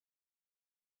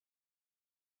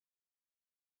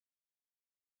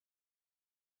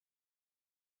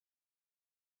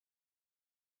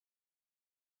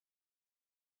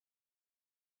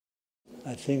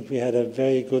I think we had a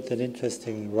very good and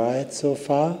interesting ride so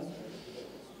far.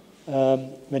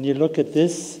 When you look at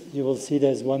this, you will see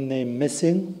there's one name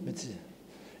missing.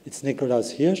 It's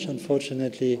Nikolaus Hirsch.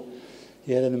 Unfortunately,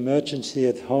 he had an emergency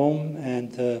at home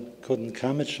and couldn't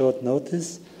come at short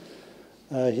notice.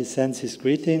 He sends his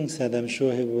greetings, and I'm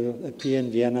sure he will appear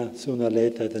in Vienna sooner or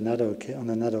later on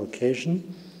another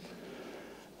occasion.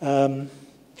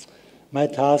 My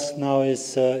task now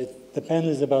is, the panel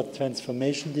is about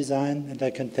transformation design, and I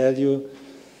can tell you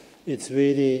it's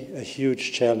really a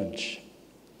huge challenge.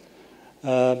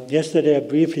 Yesterday I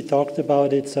briefly talked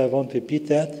about it, so I won't repeat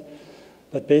that,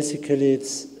 but basically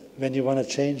it's when you want to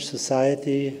change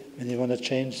society, when you want to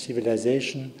change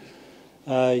civilization,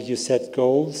 you set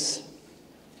goals.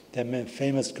 The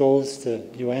famous goals, the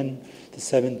UN, the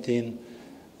 17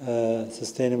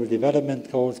 Sustainable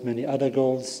Development Goals, many other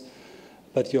goals,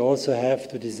 but you also have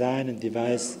to design and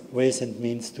devise ways and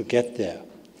means to get there.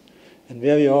 And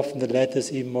very often the latter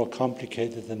is even more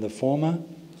complicated than the former.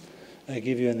 I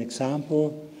give you an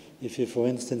example. If you, for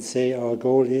instance, say our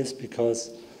goal is,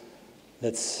 because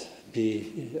let's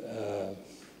be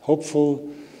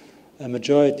hopeful, a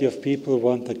majority of people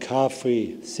want a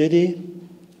car-free city,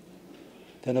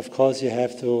 then of course you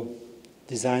have to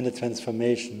design a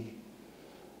transformation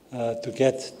to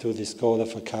get to this goal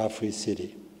of a car-free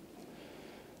city.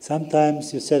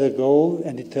 Sometimes you set a goal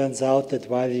and it turns out that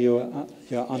while you're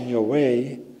on your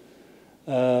way,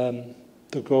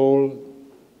 the goal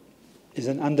is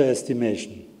an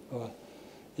underestimation or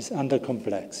is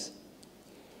under-complex.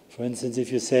 For instance,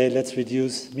 if you say, let's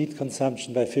reduce meat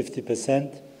consumption by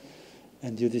 50%,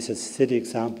 and these are silly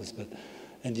examples,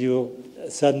 and you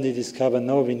suddenly discover,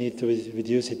 no, we need to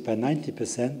reduce it by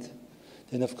 90%,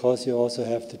 then of course you also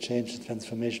have to change the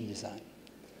transformation design.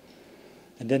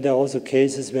 And then there are also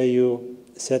cases where you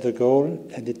set a goal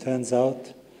and it turns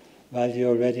out, while you're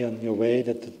already on your way,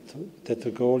 that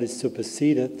the goal is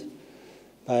superseded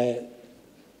by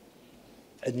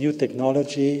a new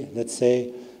technology. Let's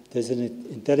say there's an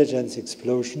intelligence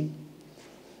explosion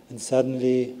and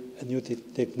suddenly a new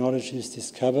technology is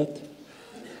discovered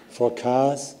for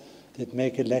cars that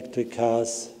make electric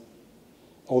cars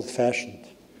old-fashioned,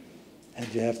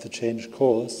 and you have to change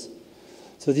course.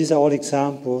 So these are all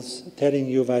examples telling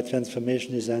you why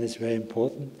transformation design is very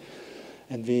important,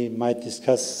 and we might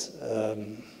discuss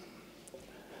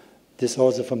this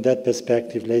also from that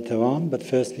perspective later on, but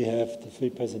first we have the 3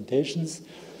 presentations,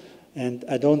 and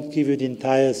I don't give you the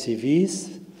entire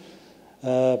CVs,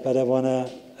 but I want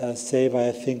to say why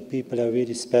I think people are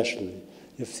really special.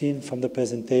 You've seen from the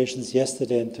presentations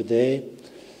yesterday and today,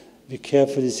 we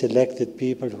carefully selected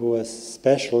people who are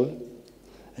special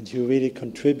and who really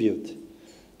contribute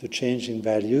to changing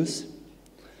values.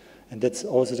 And that's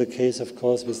also the case, of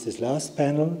course, with this last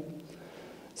panel.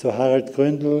 So Harald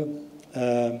Gruendl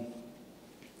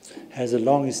has a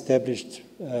long-established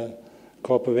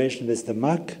cooperation with the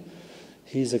MAC.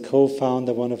 He's a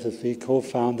co-founder, one of the 3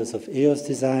 co-founders of EOOS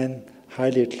Design,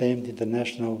 highly acclaimed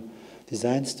international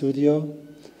design studio,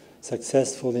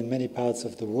 successful in many parts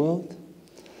of the world.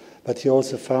 But he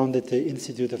also founded the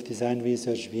Institute of Design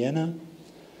Research, Vienna.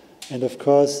 And of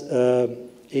course,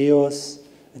 EOOS,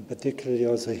 and particularly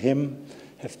also him,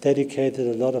 have dedicated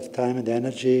a lot of time and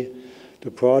energy to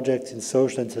projects in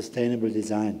social and sustainable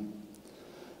design.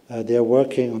 They are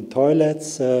working on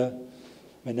toilets. When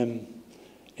I'm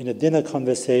in a dinner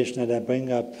conversation and I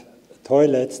bring up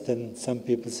toilets, then some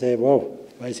people say, whoa,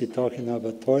 why is he talking now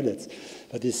about toilets?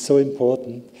 But it's so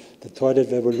important, the toilet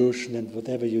revolution and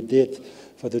whatever you did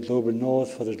for the global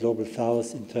north, for the global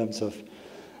south in terms of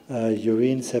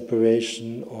urine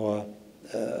separation or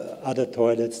other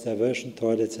toilets, diversion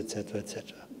toilets, etc.,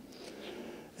 etc.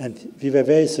 And we were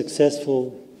very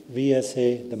successful, we as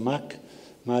the MAC,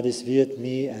 Madis Wirt,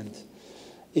 me, and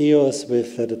EOOS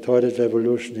with the toilet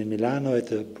revolution in Milano at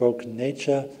the Broken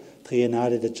Nature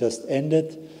Triennale that just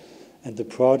ended. And the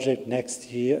project next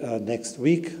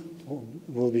week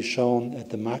will be shown at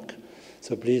the MAC.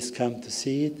 So please come to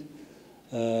see it.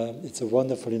 It's a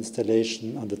wonderful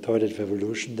installation on the toilet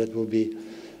revolution that will be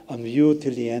on view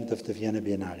till the end of the Vienna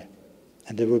Biennale.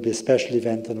 And there will be a special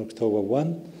event on October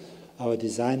 1, our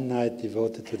design night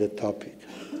devoted to the topic.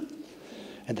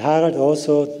 And Harald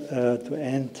also, to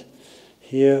end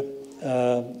here,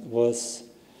 was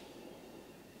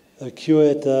a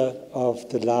curator of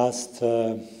the last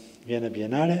Vienna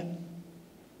Biennale.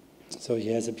 So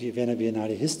he has a Vienna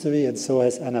Biennale history, and so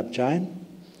has Anab Jain.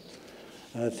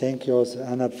 Thank you also,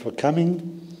 Anab, for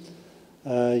coming.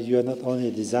 You are not only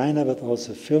a designer, but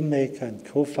also a filmmaker and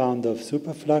co-founder of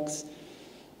Superflux,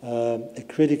 a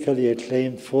critically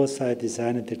acclaimed foresight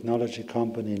design and technology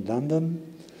company in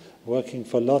London, working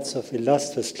for lots of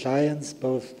illustrious clients,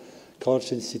 both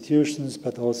cultural institutions,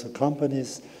 but also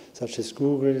companies such as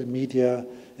Google, media,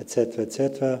 etc.,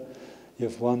 etc.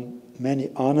 You've won many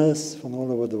honors from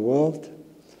all over the world.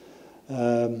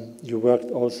 You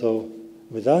worked also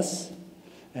with us,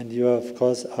 and you are, of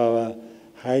course, our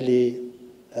highly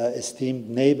esteemed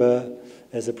neighbor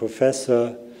as a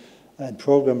professor and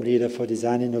program leader for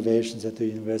design innovations at the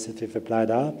University of Applied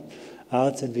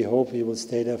Arts, and we hope you will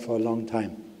stay there for a long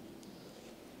time.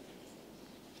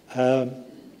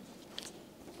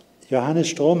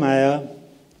 Johannes Strohmayer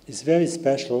is very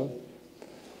special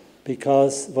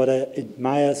because what I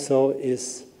admire so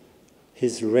is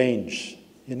his range.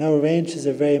 You know, range is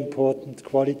a very important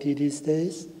quality these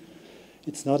days.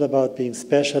 It's not about being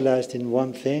specialized in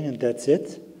one thing and that's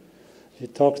it. You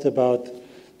talked about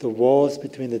the walls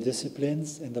between the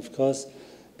disciplines, and of course,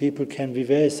 people can be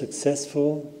very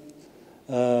successful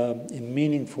in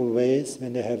meaningful ways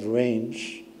when they have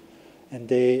range and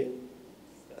they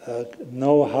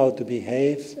know how to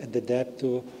behave and adapt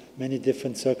to many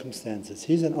different circumstances.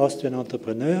 He's an Austrian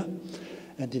entrepreneur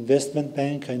and investment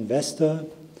banker, investor,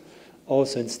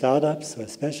 also in startups, or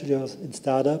especially also in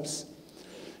startups.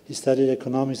 He studied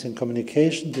economics and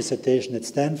communication, dissertation at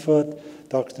Stanford,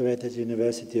 doctorate at the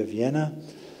University of Vienna,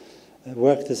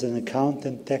 worked as an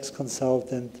accountant, tax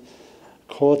consultant,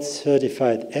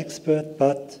 court-certified expert,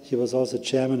 but he was also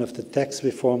chairman of the Tax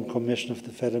Reform Commission of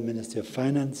the Federal Ministry of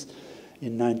Finance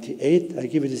in '98. I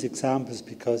give you these examples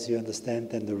because you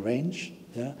understand then the range.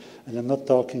 Yeah? And I'm not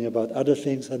talking about other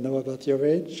things I know about your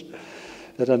range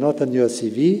that are not on your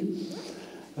CV.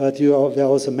 But you were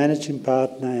also managing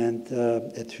partner and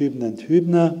at Hübner &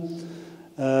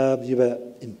 Hübner. You were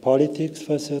in politics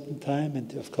for a certain time,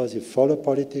 and of course you follow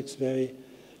politics very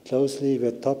closely. You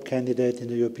were top candidate in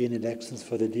the European elections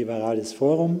for the Liberalis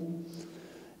Forum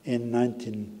in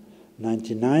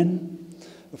 1999.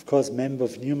 Of course, member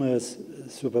of numerous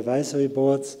supervisory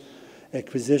boards,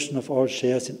 acquisition of all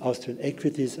shares in Austrian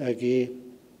Equities AG,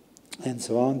 and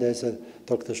so on. There's a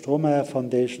Dr. Strohmayer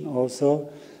Foundation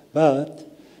also, but,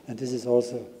 and this is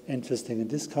also interesting in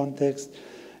this context,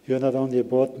 you're not only a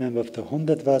board member of the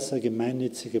Hundertwasser,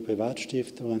 gemeinnützige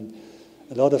Privatstiftung, and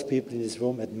a lot of people in this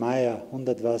room admire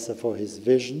Hundertwasser for his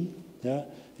vision, yeah,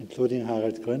 including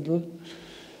Harald Gruendl.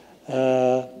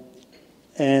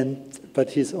 But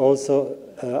he's also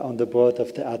on the board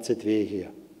of the AZW here,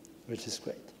 which is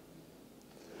great.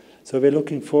 So we're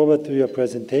looking forward to your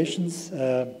presentations.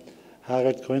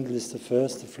 Harald Gruendl is the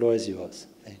first. The floor is yours.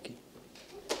 Thank you.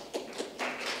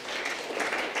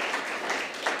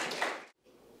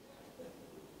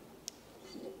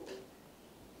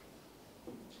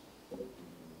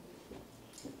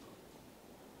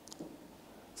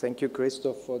 Thank you,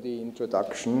 Christoph, for the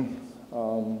introduction.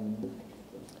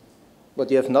 What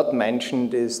you have not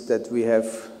mentioned is that we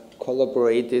have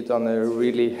collaborated on a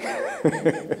really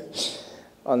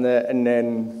on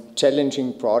a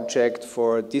challenging project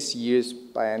for this year's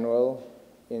biennial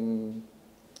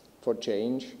for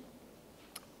change.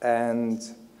 And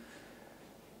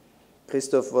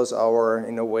Christoph was our,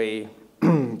 in a way,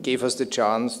 gave us the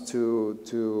chance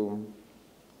to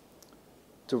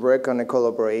work on a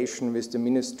collaboration with the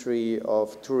Ministry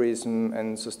of Tourism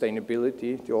and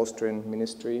Sustainability, the Austrian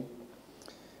Ministry.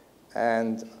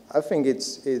 And I think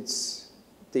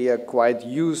they are quite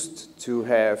used to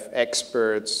have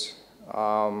experts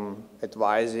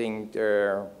advising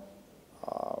their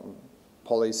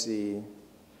policy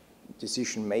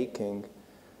decision making.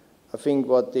 I think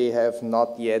what they have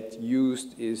not yet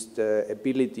used is the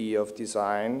ability of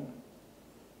design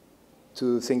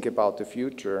to think about the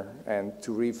future and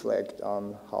to reflect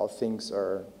on how things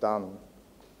are done.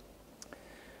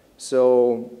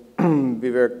 So we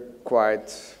were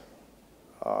quite,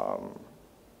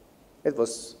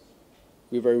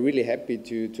 we were really happy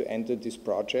to enter this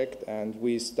project, and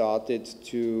we started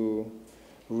to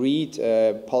read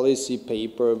a policy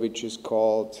paper which is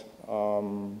called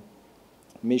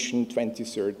Mission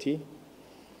 2030.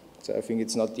 So I think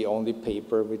it's not the only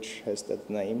paper which has that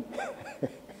name.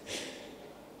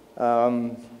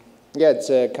 Yeah, it's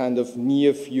a kind of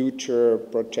near future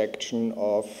projection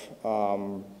of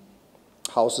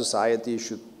how society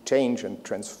should change and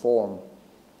transform.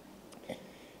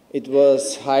 It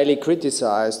was highly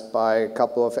criticized by a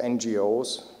couple of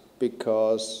NGOs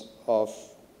because of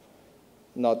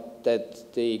not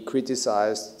that they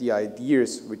criticized the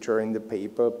ideas which are in the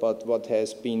paper, but what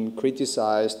has been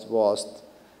criticized was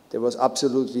there was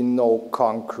absolutely no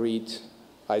concrete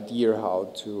idea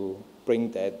how to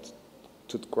bring that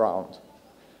to the ground.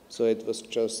 So it was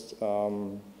just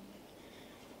a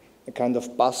kind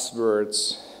of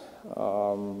buzzwords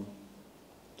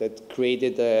that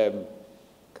created a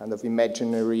kind of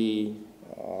imaginary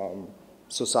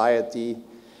society.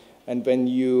 And when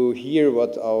you hear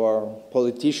what our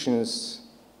politicians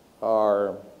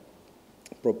are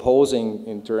proposing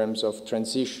in terms of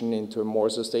transition into a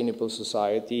more sustainable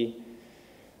society,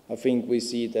 I think we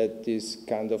see that these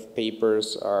kind of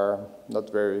papers are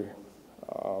not very,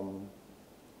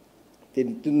 they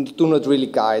do not really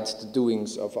guide the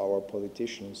doings of our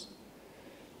politicians.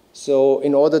 So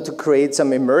in order to create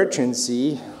some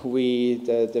emergency,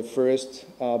 the first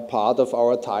part of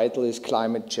our title is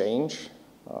climate change.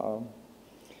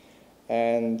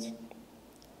 And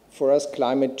for us,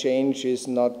 climate change is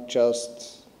not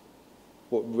just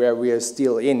where we are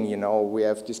still in, you know, we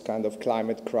have this kind of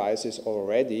climate crisis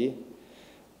already,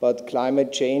 but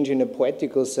climate change in a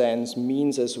poetical sense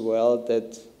means as well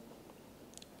that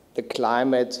the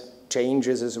climate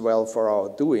changes as well for our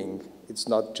doing. It's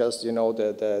not just, you know,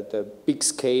 the big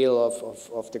scale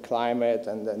of the climate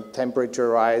and then temperature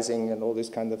rising and all these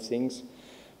kind of things.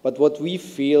 But what we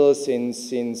feel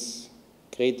since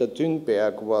Greta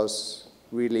Thunberg was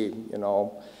really, you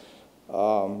know,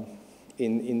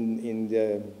 in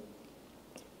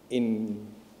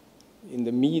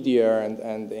the media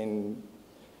and in,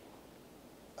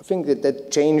 I think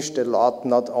that changed a lot,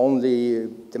 not only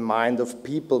the mind of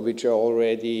people which are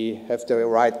already have the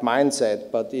right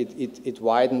mindset, but it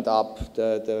widened up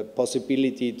the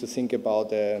possibility to think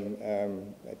about a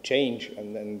change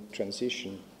and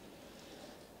transition.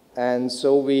 And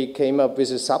so we came up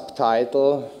with a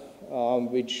subtitle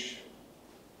which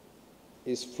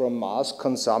is from mass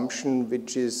consumption,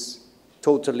 which is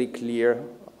totally clear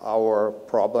our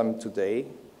problem today.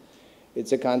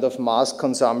 It's a kind of mass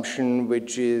consumption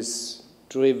which is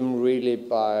driven really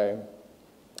by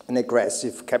an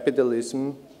aggressive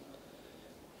capitalism.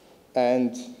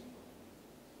 And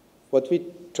what we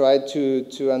try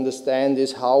to understand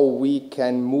is how we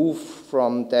can move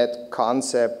from that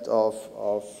concept of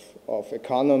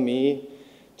economy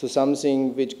to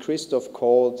something which Christoph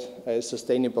called a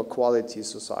sustainable quality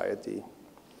society.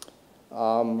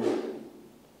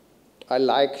 I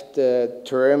like the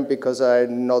term because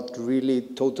I'm not really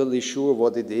totally sure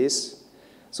what it is.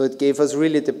 So it gave us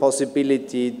really the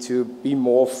possibility to be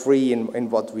more free in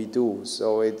what we do.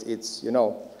 So it's, you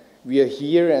know, we are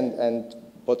here and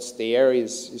what's there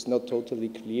is not totally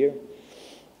clear.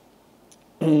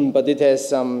 But it has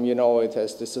some, you know, it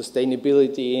has the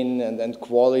sustainability in and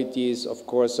quality is, of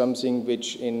course, something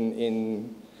which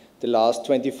in the last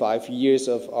 25 years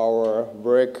of our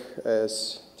work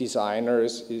as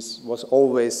designers was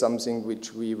always something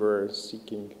which we were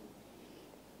seeking.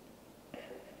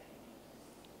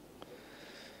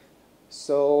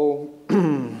 So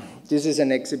this is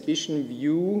an exhibition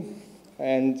view,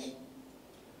 and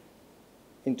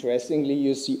interestingly,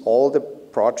 you see all the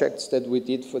projects that we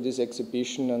did for this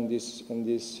exhibition on this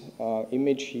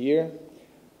image here.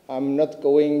 I'm not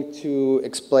going to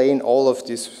explain all of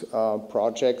these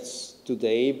projects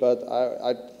today, but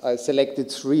I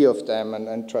selected 3 of them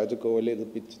and try to go a little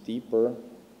bit deeper.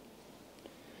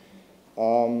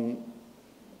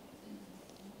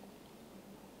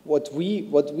 What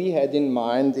we had in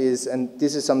mind is, and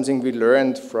this is something we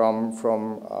learned from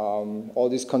all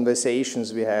these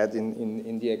conversations we had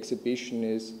in the exhibition,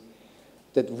 is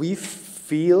that we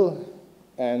feel,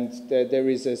 and there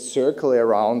is a circle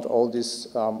around all these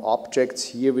objects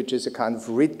here, which is a kind of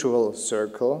ritual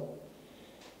circle.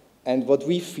 And what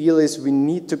we feel is we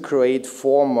need to create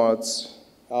formats,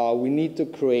 we need to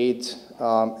create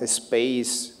a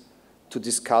space to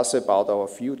discuss about our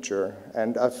future.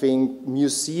 And I think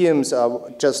museums are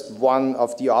just one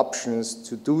of the options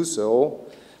to do so,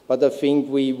 but I think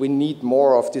we need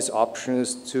more of these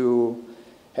options to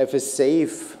have a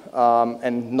safe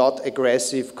and not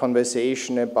aggressive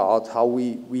conversation about how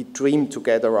we dream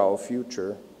together our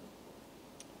future.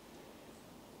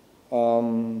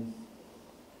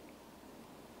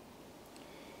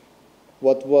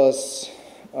 What was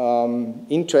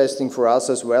interesting for us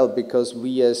as well, because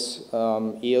we as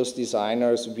EOS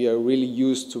designers, we are really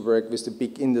used to work with the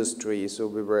big industry. So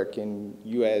we work in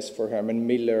US for Herman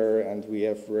Miller, and we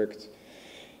have worked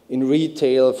in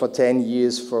retail for 10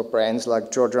 years for brands like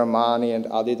Giorgio Armani and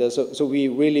Adidas. So we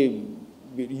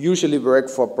usually work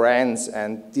for brands,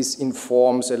 and this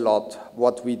informs a lot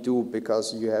what we do,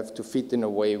 because you have to fit in a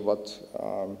way what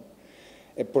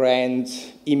a brand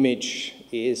image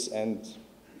is. And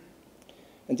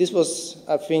this was,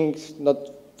 I think, not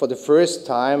for the first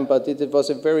time, but it was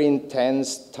a very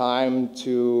intense time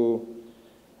to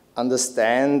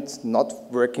understand not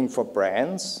working for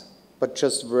brands, but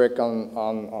just work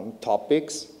on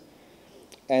topics.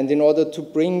 And in order to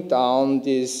bring down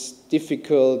these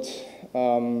difficult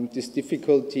this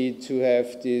difficulty to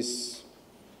have this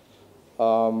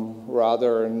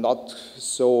rather not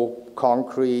so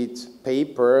concrete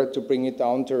paper to bring it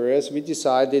down to earth, we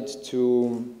decided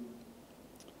to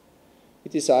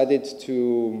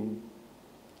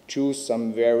choose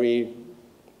some very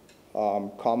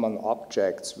common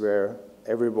objects where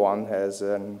everyone has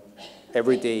an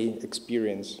everyday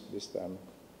experience with them.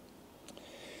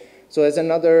 So as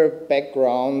another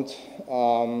background,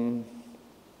 when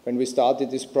we started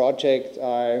this project,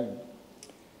 I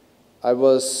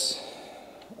was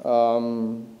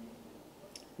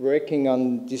working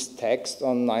on this text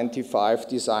on 95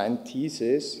 design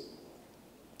thesis,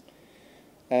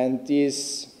 and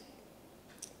this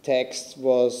text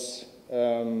was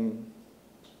a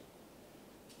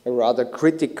rather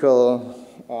critical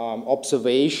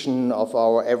observation of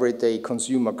our everyday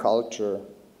consumer culture.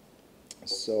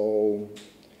 So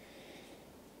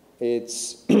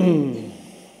it's,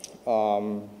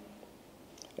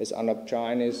 as Anab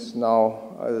Jain is now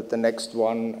the next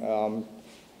one,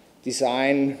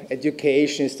 design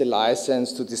education is the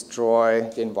license to destroy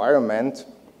the environment,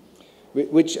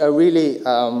 which are really,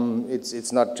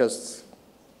 it's not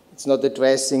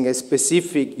addressing a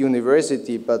specific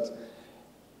university, but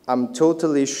I'm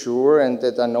totally sure, and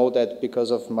that I know that because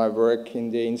of my work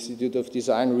in the Institute of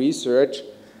Design Research,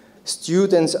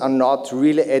 students are not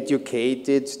really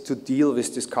educated to deal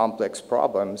with these complex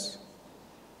problems.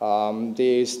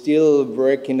 They still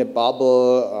work in a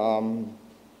bubble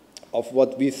of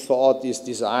what we thought is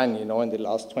design, you know, in the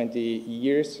last 20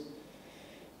 years.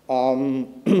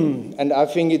 And I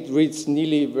think it needs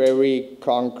really very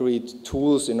concrete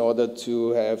tools in order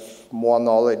to have more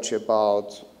knowledge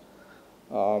about,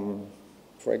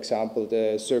 for example,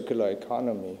 the circular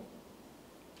economy.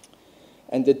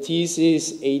 And the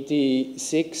thesis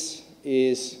 86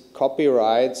 is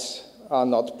copyrights are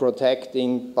not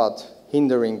protecting but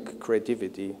hindering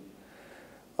creativity.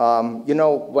 You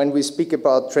know, when we speak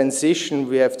about transition,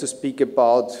 we have to speak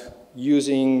about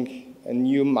using a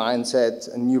new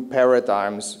mindset and new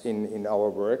paradigms in our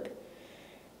work.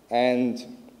 And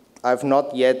I've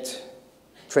not yet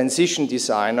transition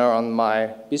designer on my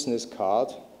business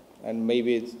card, and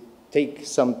maybe it takes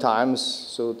some time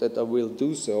so that I will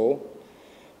do so.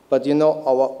 But you know,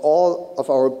 all of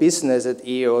our business at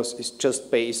EOOS is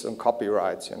just based on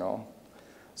copyrights, you know.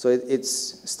 So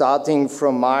it's starting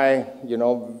from my, you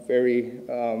know, very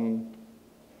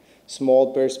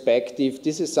small perspective.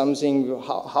 This is something,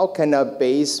 how can I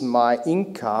base my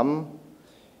income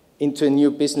into a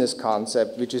new business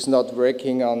concept, which is not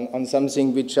working on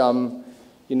something which I'm,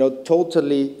 you know,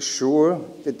 totally sure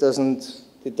it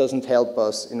doesn't help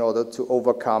us in order to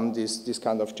overcome these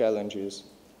kind of challenges.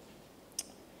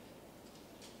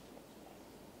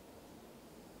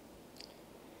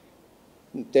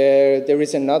 There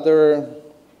is another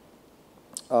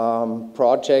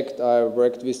project. I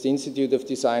worked with the Institute of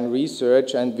Design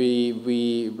Research, and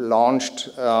we launched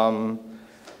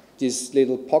this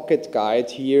little pocket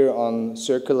guide here on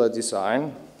circular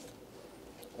design.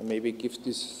 I'll maybe give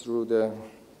this through the...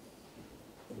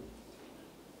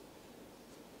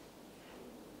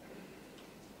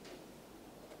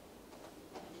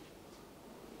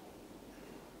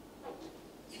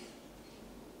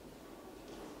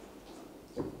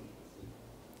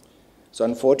 So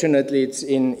unfortunately, it's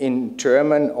in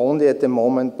German only at the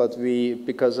moment, but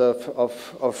because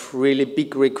of really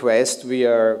big requests, we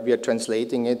are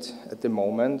translating it at the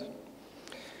moment.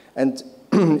 And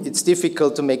it's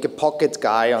difficult to make a pocket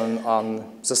guide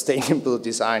on sustainable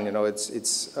design. You know,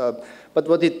 but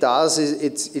what it does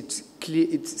is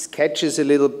it sketches a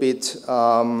little bit.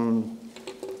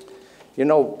 You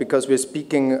know, because we're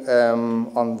speaking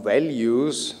on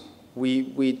values.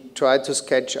 We try to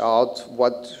sketch out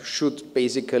what should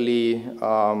basically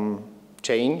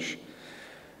change.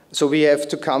 So we have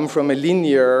to come from a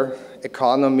linear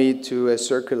economy to a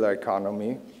circular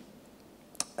economy.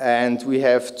 And we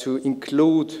have to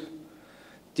include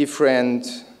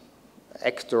different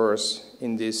actors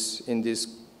in this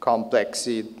complex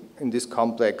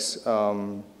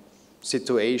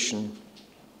situation.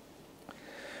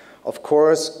 Of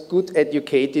course, good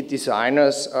educated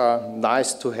designers are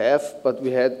nice to have, but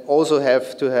we also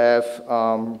have to have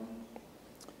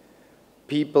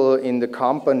people in the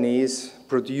companies,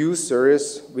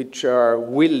 producers, which are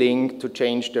willing to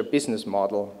change their business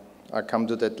model. I'll come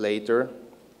to that later.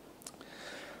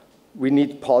 We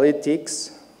need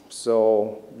politics.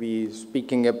 So we're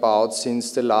speaking about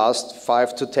since the last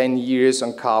 5 to 10 years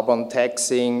on carbon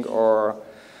taxing or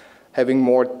having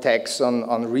more tax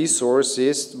on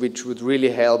resources, which would really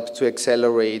help to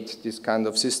accelerate this kind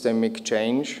of systemic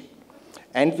change.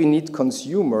 And we need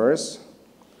consumers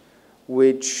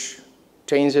which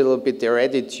change a little bit their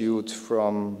attitude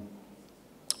from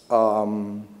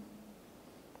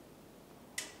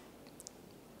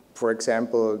for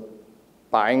example,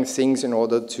 buying things in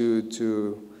order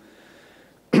to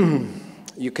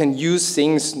you can use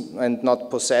things and not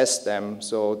possess them.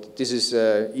 So this is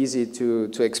easy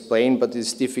to explain, but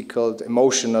it's difficult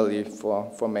emotionally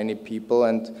for many people.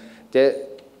 And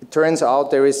it turns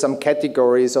out there is some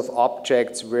categories of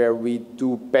objects where we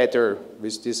do better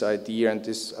with this idea. And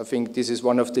this, I think this is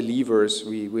one of the levers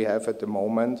we have at the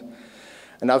moment.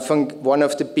 And I think one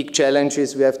of the big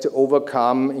challenges we have to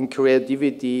overcome in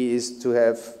creativity is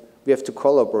we have to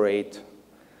collaborate.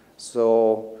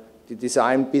 So the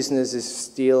design business is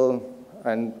still,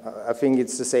 and I think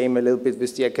it's the same a little bit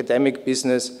with the academic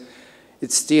business,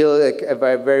 it's still a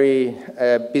very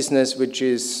business which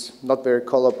is not very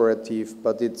collaborative,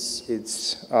 but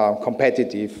it's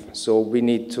competitive. So we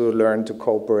need to learn to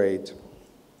cooperate.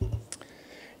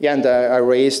 Yeah, and I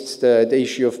raised the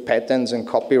issue of patents and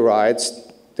copyrights.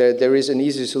 There is an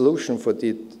easy solution for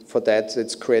that,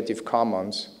 it's Creative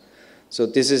Commons. So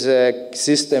this is a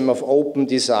system of open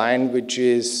design which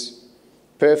is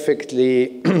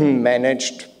perfectly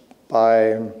managed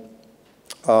by,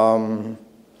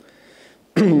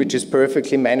 which is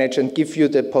perfectly managed and give you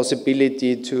the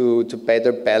possibility to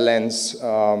better balance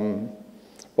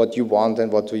what you want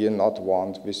and what do you not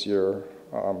want with your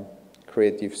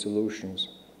creative solutions.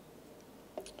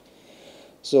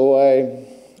 So I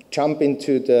jump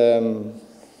into the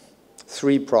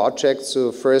 3 projects.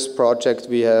 So first project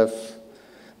we have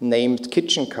named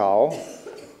Kitchen Cow.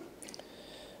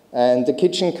 And the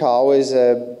Kitchen Cow is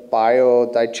a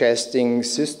biodigesting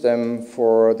system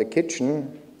for the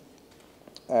kitchen.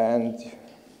 And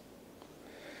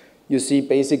you see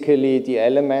basically the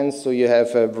elements. So you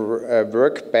have a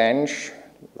workbench,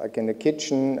 like in the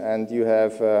kitchen, and you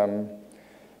have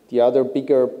the other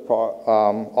bigger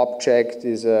object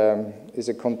is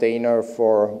a container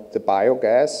for the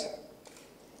biogas.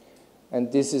 And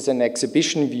this is an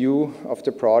exhibition view of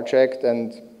the project.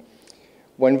 And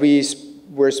when we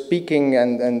were speaking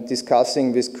and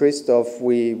discussing with Christoph,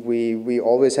 we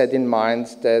always had in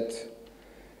mind that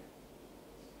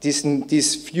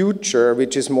this future,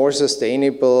 which is more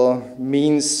sustainable,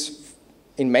 means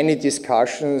in many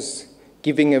discussions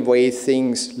giving away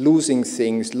things, losing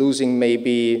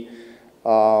maybe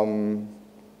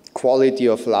quality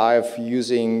of life,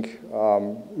 losing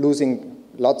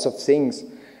lots of things.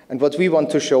 And what we want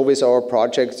to show with our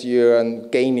project, you're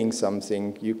gaining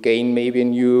something. You gain maybe a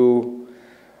new,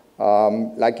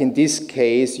 like in this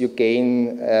case, you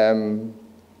gain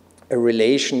a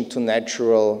relation to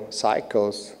natural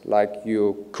cycles, like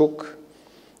you cook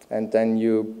and then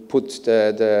you put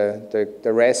the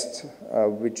rest,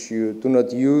 which you do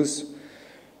not use,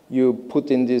 you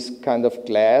put in this kind of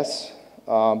glass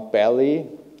belly,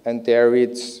 and there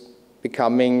it's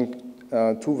becoming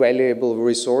 2 valuable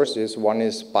resources. One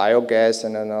is biogas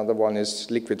and another one is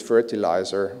liquid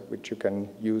fertilizer, which you can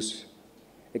use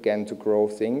again to grow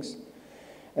things.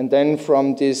 And then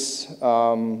from this,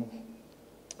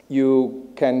 you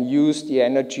can use the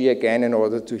energy again in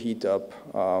order to heat up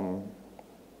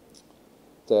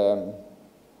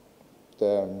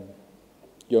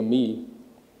your meal.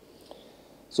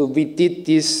 So we did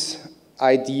this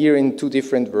idea in 2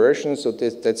 different versions. So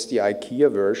that's the IKEA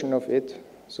version of it.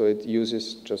 So it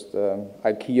uses just the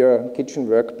IKEA kitchen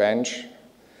workbench.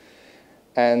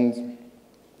 And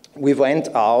we went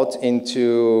out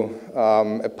into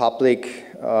a public,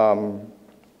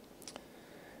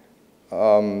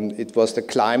 it was the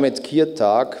Climate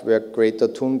Kiertag, where Greta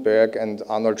Thunberg and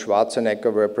Arnold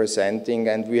Schwarzenegger were presenting,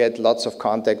 and we had lots of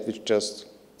contact with just,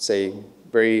 say,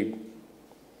 very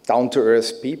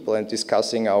down-to-earth people and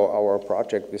discussing our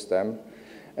project with them.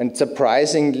 And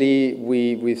surprisingly,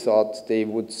 we thought they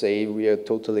would say we are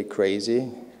totally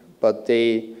crazy, but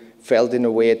they felt in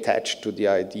a way attached to the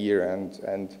idea.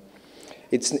 And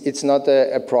it's not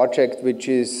a project which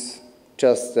is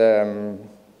just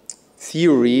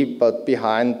theory, but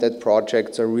behind that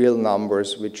project are real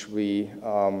numbers which we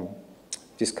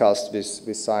discussed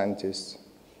with scientists.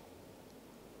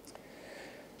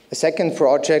 A second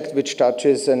project which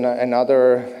touches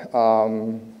another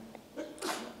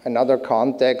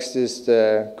context is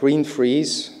the Green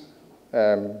Freeze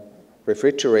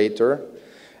refrigerator.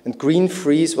 And Green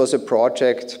Freeze was a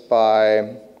project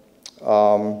by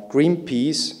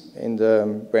Greenpeace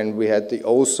when we had the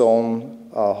ozone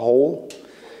hole.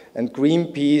 And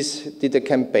Greenpeace did a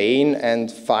campaign and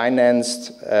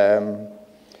financed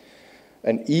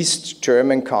an East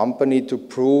German company to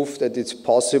prove that it's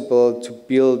possible to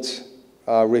build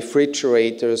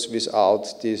refrigerators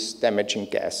without these damaging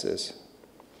gases.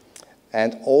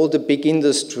 And all the big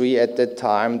industry at that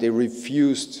time, they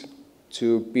refused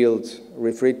to build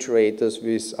refrigerators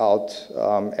without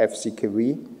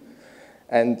FCKW.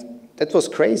 And that was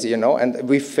crazy, you know, and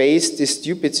we face this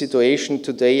stupid situation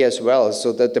today as well,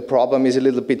 so that the problem is a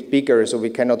little bit bigger, so we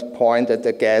cannot point at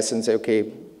the gas and say,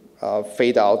 okay,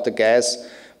 fade out the gas.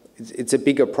 It's a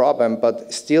bigger problem,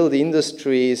 but still the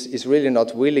industry is really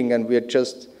not willing, and we're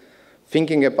just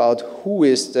thinking about who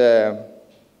is the,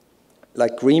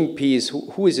 like Greenpeace,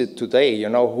 who is it today, you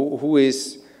know, who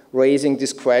is raising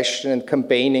this question and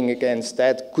campaigning against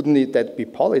that? Couldn't that be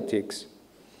politics?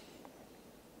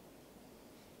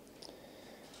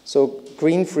 So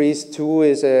Green Freeze 2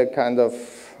 is a kind of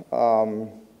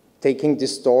taking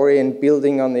this story and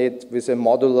building on it with a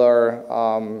modular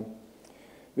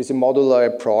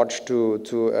approach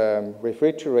to a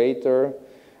refrigerator.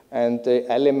 And the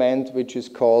element which is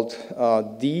called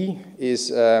D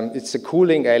is it's a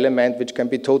cooling element which can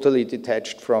be totally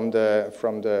detached from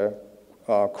the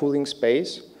cooling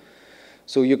space.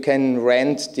 So you can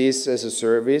rent this as a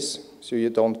service, so you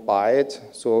don't buy it.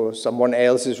 So someone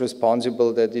else is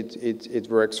responsible that it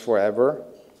works forever.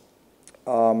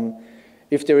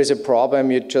 If there is a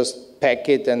problem, you just pack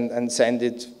it and send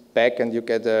it back, and you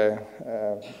get a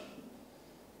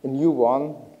new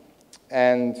one.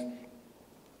 And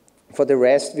for the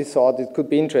rest, we thought it could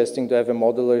be interesting to have a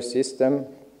modular system.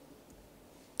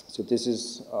 So this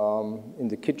is in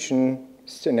the kitchen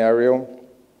scenario.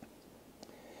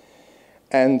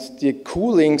 And the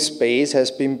cooling space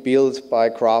has been built by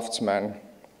craftsmen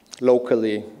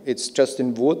locally. It's just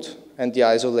in wood, and the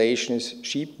isolation is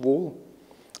sheep wool.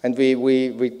 And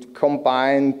we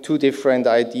combine two different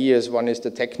ideas. One is the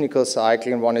technical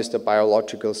cycle, and one is the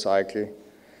biological cycle.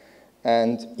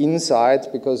 And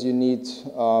inside, because you need,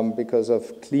 because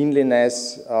of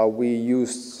cleanliness, we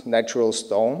use natural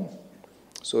stone,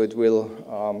 so it will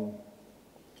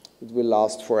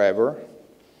last forever.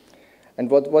 And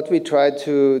what we try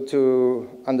to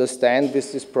understand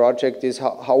with this project is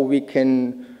how we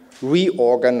can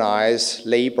reorganize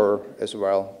labor as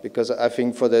well, because I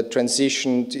think for the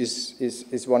transition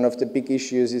is one of the big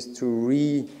issues is to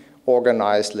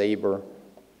reorganize labor.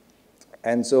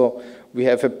 And so we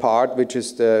have a part which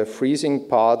is the freezing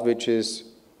part, which is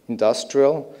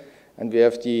industrial, and we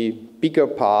have the bigger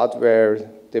part where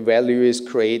the value is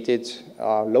created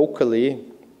locally,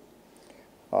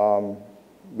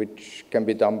 which can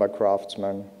be done by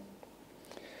craftsmen.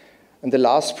 And the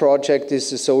last project is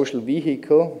the social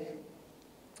vehicle.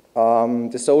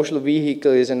 The social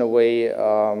vehicle is in a way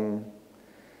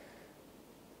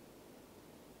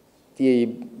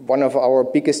one of our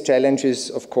biggest challenges.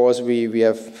 Of course, we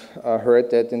have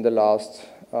heard that in the last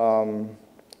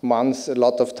months, a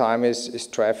lot of time is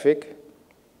traffic.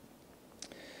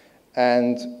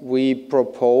 And we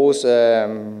propose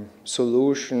a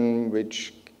solution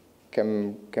which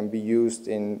can be used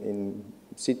in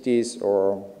cities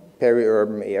or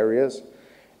peri-urban areas.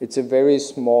 It's a very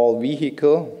small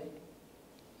vehicle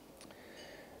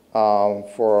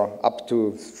for up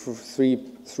to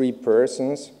three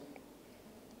persons.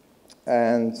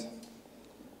 And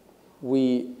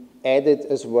we added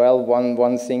as well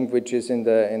one thing which is in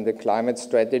the climate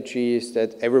strategy is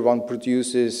that everyone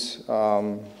produces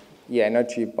the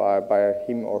energy by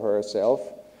him or herself.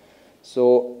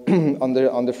 So on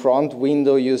the front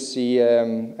window you see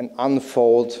an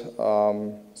unfold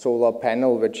solar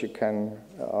panel which you can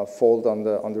fold on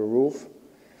the roof,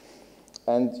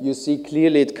 and you see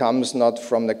clearly it comes not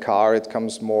from the car, it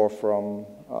comes more from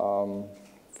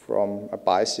a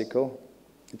bicycle.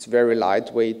 It's very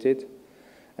lightweighted,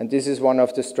 and this is one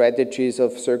of the strategies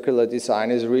of circular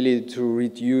design, is really to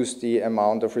reduce the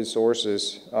amount of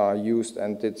resources used,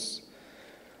 and it's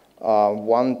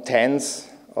 1/10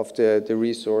 of the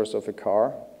resource of a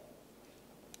car.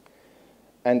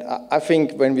 And I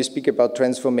think when we speak about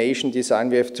transformation design,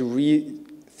 we have to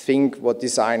rethink what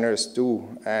designers do.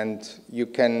 And you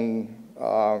can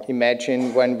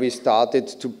imagine when we started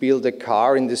to build a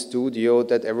car in the studio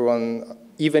that everyone,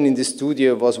 even in the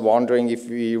studio, was wondering if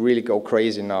we really go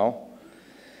crazy now.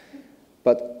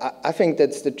 But I think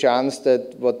that's the chance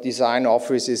that what design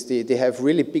offers is they have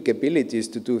really big abilities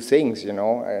to do things, you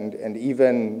know, and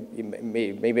even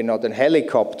maybe not a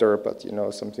helicopter, but, you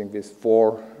know, something with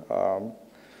 4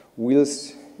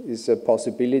 wheels is a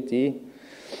possibility.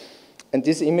 And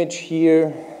this image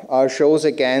here shows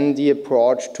again the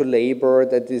approach to labor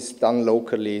that is done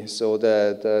locally. So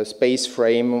the space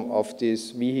frame of this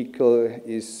vehicle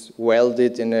is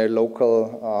welded in a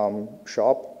local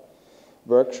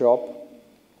workshop.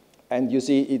 And you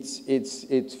see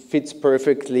it fits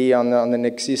perfectly on an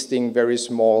existing very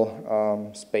small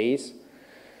space.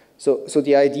 So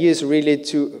the idea is really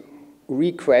to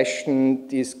re-question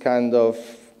this kind of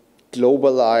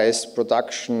globalized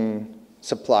production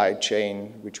supply chain,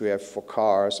 which we have for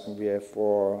cars and we have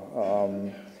for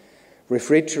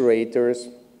refrigerators,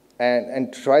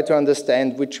 and try to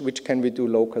understand which can we do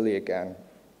locally again.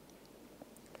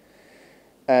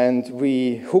 And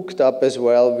we hooked up as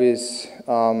well with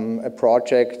a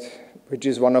project which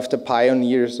is one of the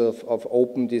pioneers of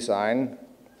open design,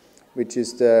 which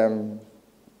is the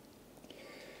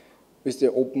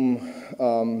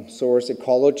open source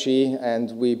ecology,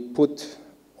 and we put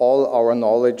all our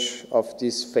knowledge of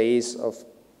this phase of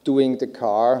doing the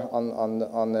car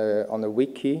on a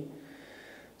wiki.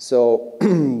 So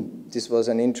this was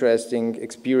an interesting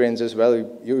experience as well.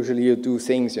 Usually you do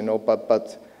things, you know,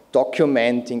 but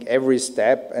documenting every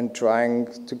step and trying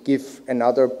to give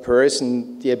another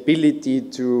person the ability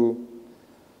to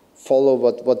follow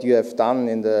what you have done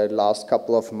in the last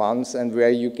couple of months, and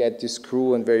where you get the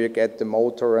screw and where you get the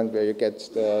motor and where you get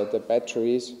the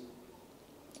batteries.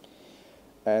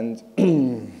 And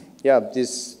yeah,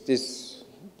 this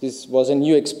was a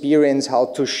new experience, how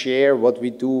to share what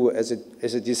we do as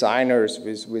a designers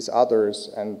with others.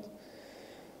 And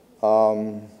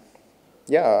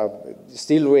yeah,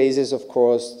 still raises, of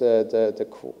course, the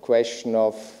question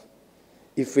of,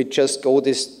 if we just go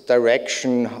this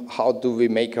direction, how do we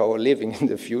make our living in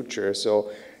the future? So,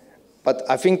 but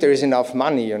I think there is enough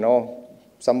money, you know.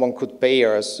 Someone could pay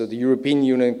us, so the European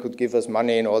Union could give us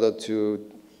money in order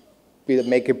to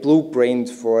make a blueprint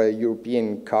for a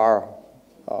European car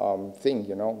thing,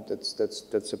 you know.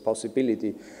 That's a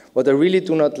possibility. What I really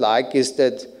do not like is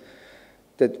that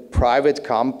private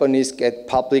companies get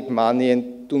public money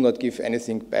and do not give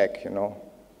anything back, you know.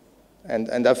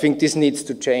 And I think this needs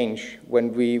to change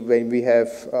when we have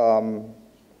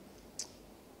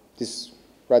this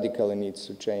radically needs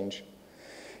to change.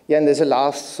 Yeah, and there's a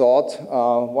last thought.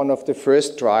 One of the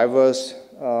first drivers,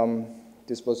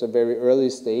 this was a very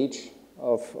early stage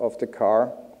of the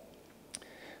car,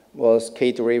 was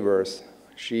Kate Raworth.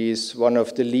 She's one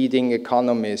of the leading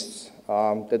economists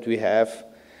that we have.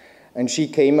 And she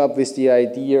came up with the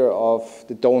idea of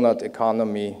the donut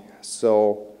economy.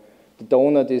 So the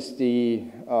donut is the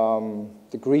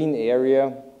green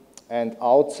area, and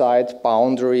outside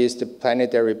boundaries, the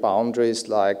planetary boundaries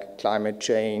like climate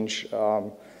change,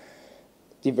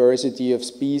 diversity of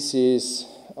species,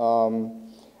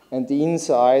 and the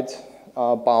inside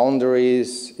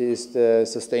boundaries is the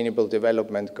Sustainable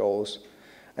Development Goals.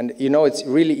 And you know, it's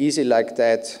really easy like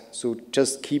that, so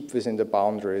just keep within the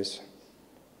boundaries.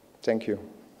 Thank you.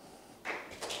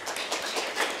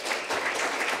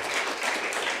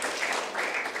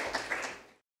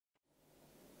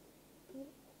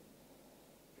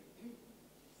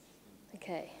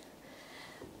 Okay.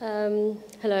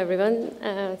 Hello, everyone.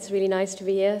 It's really nice to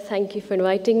be here. Thank you for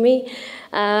inviting me.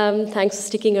 Thanks for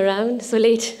sticking around so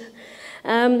late.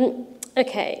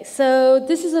 Okay, so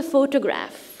this is a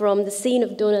photograph from the scene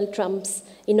of Donald Trump's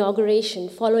inauguration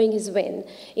following his win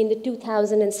in the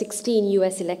 2016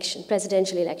 US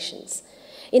presidential elections.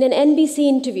 In an NBC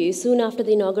interview soon after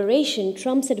the inauguration,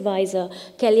 Trump's advisor,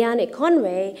 Kellyanne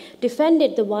Conway,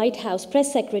 defended the White House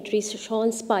press secretary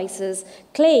Sean Spicer's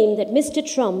claim that Mr.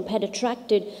 Trump had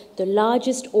attracted the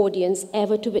largest audience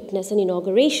ever to witness an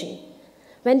inauguration.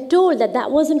 When told that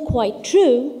that wasn't quite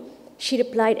true, she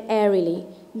replied airily,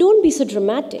 "Don't be so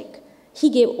dramatic." He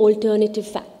gave alternative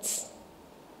facts.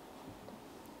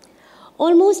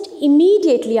 Almost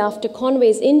immediately after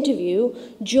Conway's interview,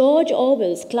 George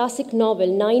Orwell's classic novel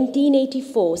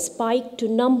 1984 spiked to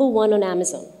 #1 on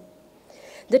Amazon.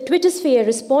 The Twitter sphere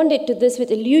responded to this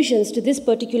with allusions to this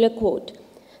particular quote.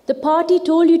 "The party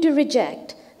told you to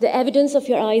reject the evidence of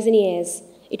your eyes and ears.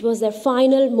 It was their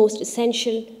final, most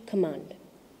essential command."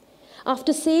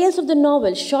 After sales of the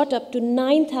novel shot up to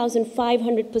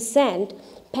 9,500%,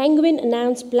 Penguin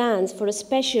announced plans for a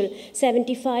special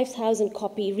 75,000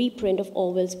 copy reprint of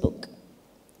Orwell's book.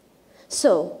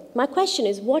 So, my question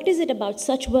is, what is it about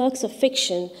such works of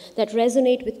fiction that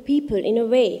resonate with people in a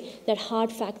way that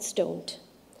hard facts don't?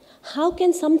 How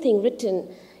can something written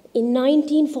in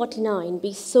 1949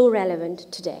 be so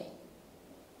relevant today?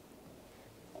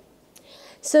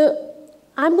 So,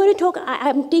 I'm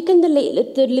taking the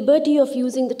liberty of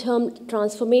using the term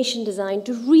transformation design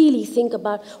to really think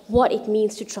about what it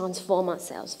means to transform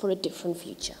ourselves for a different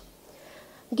future.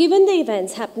 Given the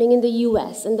events happening in the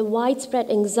US and the widespread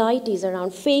anxieties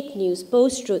around fake news,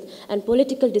 post-truth, and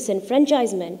political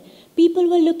disenfranchisement, people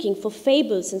were looking for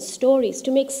fables and stories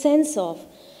to make sense of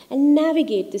and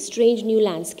navigate this strange new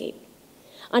landscape.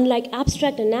 Unlike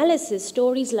abstract analysis,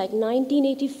 stories like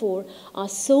 1984 are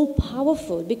so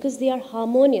powerful because they are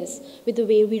harmonious with the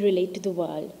way we relate to the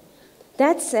world.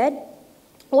 That said,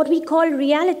 what we call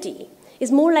reality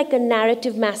is more like a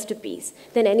narrative masterpiece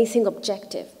than anything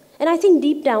objective. And I think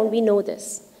deep down we know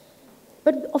this.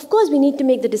 But of course we need to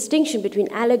make the distinction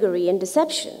between allegory and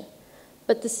deception,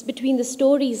 but between the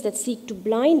stories that seek to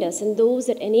blind us and those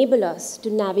that enable us to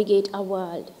navigate our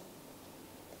world.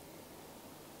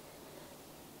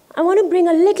 I want to bring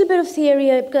a little bit of theory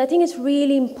here because I think it's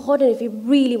really important if you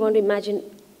really want to imagine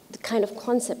the kind of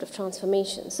concept of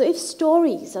transformation. So if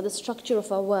stories are the structure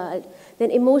of our world,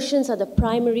 then emotions are the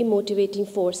primary motivating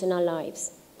force in our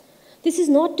lives. This is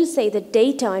not to say that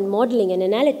data and modeling and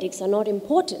analytics are not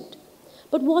important,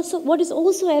 but what is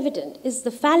also evident is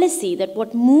the fallacy that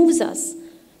what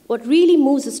really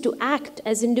moves us to act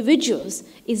as individuals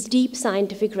is deep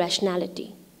scientific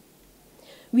rationality.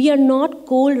 We are not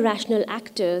cold rational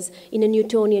actors in a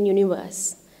Newtonian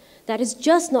universe. That is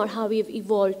just not how we have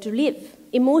evolved to live.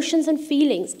 Emotions and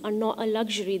feelings are not a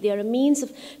luxury. They are a means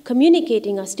of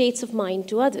communicating our states of mind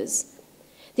to others.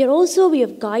 They are also a way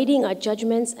of guiding our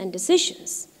judgments and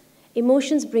decisions.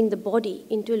 Emotions bring the body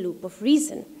into a loop of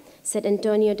reason, said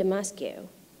Antonio Damasio.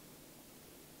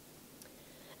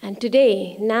 And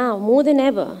today, now more than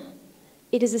ever,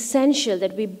 it is essential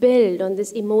that we build on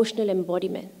this emotional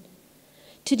embodiment.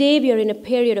 Today, we are in a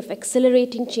period of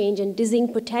accelerating change and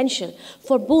dizzying potential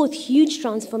for both huge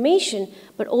transformation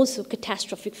but also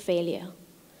catastrophic failure.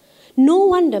 No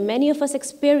wonder many of us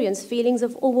experience feelings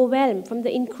of overwhelm from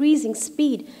the increasing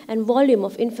speed and volume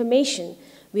of information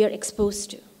we are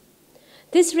exposed to.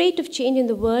 This rate of change in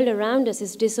the world around us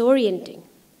is disorienting.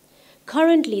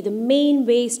 Currently, the main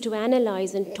ways to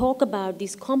analyze and talk about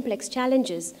these complex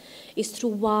challenges is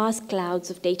through vast clouds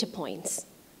of data points.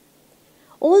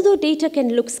 Although data can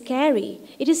look scary,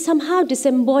 it is somehow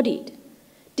disembodied,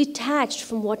 detached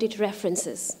from what it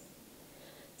references.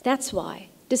 That's why,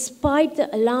 despite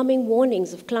the alarming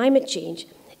warnings of climate change,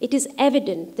 it is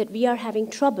evident that we are having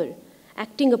trouble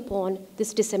acting upon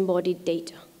this disembodied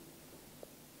data.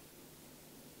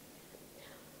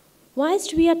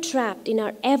 Whilst we are trapped in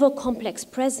our ever-complex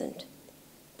present,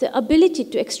 the ability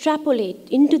to extrapolate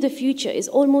into the future is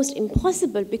almost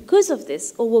impossible because of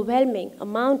this overwhelming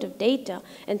amount of data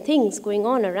and things going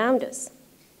on around us.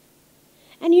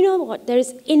 And you know what? There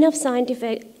is enough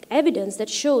scientific evidence that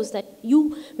shows that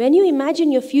when you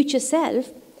imagine your future self,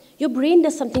 your brain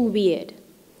does something weird.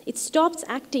 It stops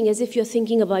acting as if you're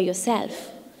thinking about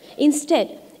yourself.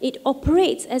 Instead, it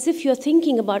operates as if you're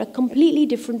thinking about a completely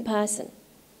different person.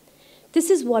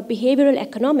 This is what behavioral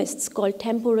economists call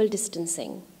temporal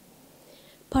distancing.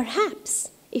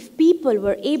 Perhaps if people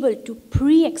were able to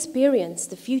pre-experience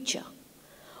the future,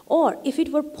 or if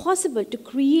it were possible to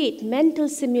create mental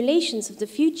simulations of the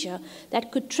future that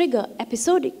could trigger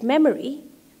episodic memory,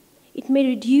 it may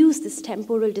reduce this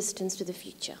temporal distance to the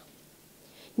future.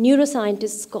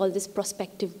 Neuroscientists call this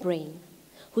prospective brain,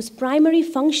 whose primary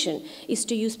function is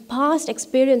to use past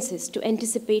experiences to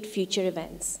anticipate future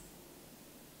events.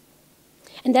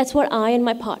 And that's what I and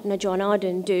my partner, John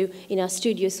Arden, do in our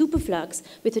studio Superflux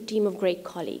with a team of great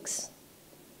colleagues.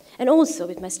 And also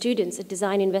with my students at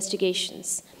Design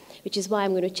Investigations, which is why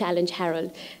I'm going to challenge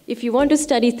Harald. If you want to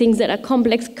study things that are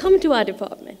complex, come to our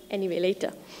department. Anyway,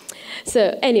 later.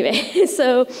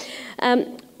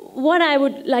 What I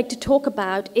would like to talk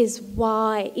about is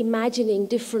why imagining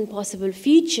different possible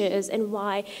futures and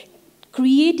why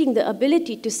creating the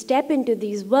ability to step into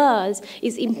these worlds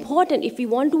is important if we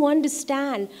want to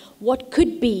understand what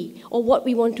could be or what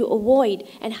we want to avoid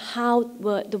and how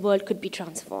the world could be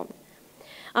transformed.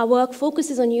 Our work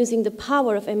focuses on using the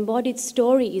power of embodied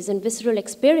stories and visceral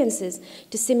experiences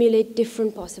to simulate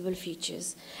different possible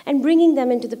futures and bringing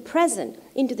them into the present,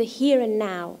 into the here and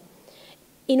now,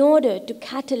 in order to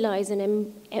catalyze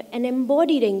an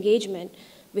embodied engagement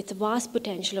with the vast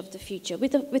potential of the future,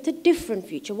 with a different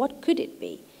future. What could it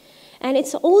be? And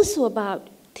it's also about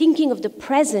thinking of the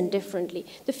present differently.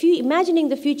 Imagining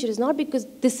the future is not because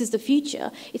this is the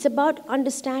future. It's about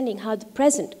understanding how the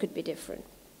present could be different.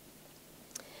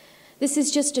 This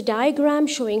is just a diagram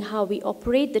showing how we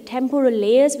operate, the temporal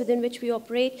layers within which we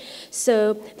operate.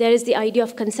 So there is the idea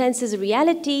of consensus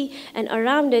reality, and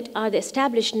around it are the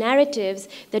established narratives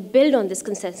that build on this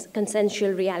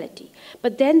consensual reality.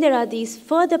 But then there are these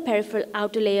further peripheral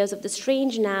outer layers of the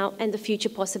strange now and the future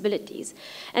possibilities.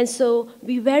 And so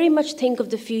we very much think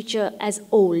of the future as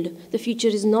old. The future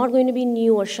is not going to be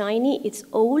new or shiny. It's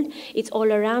old. It's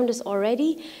all around us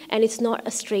already, and it's not a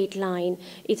straight line.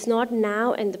 It's not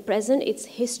now and the present. It's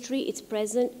history, it's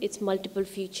present, it's multiple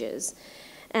futures.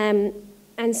 And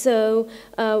And so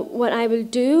what I will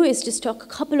do is just talk a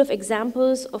couple of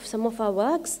examples of some of our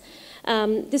works.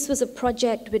 This was a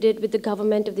project we did with the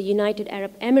government of the United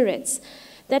Arab Emirates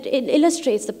that it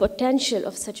illustrates the potential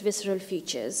of such visceral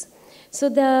features. So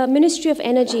the Ministry of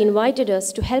Energy invited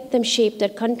us to help them shape their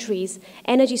country's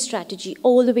energy strategy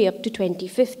all the way up to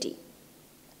 2050.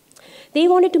 They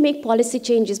wanted to make policy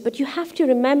changes, but you have to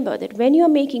remember that when you're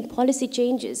making policy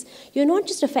changes, you're not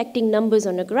just affecting numbers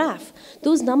on a graph.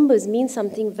 Those numbers mean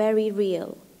something very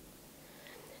real.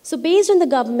 So based on the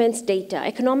government's data,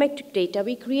 economic data,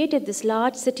 we created this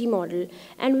large city model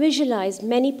and visualized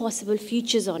many possible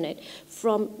futures on it,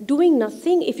 from doing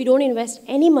nothing if you don't invest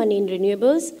any money in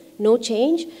renewables, no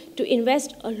change, to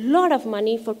invest a lot of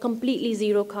money for completely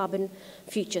zero carbon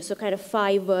future, so kind of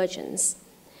 5 versions.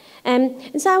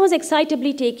 And so I was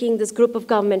excitably taking this group of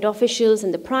government officials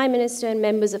and the Prime Minister and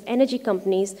members of energy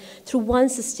companies through one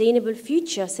sustainable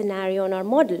future scenario on our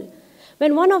model,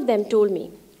 when one of them told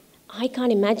me, I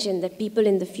can't imagine that people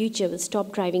in the future will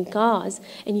stop driving cars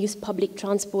and use public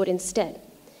transport instead.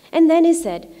 And then he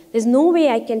said, there's no way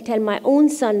I can tell my own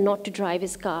son not to drive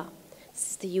his car.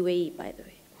 This is the UAE, by the way.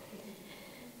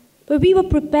 But we were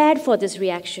prepared for this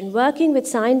reaction. Working with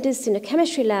scientists in a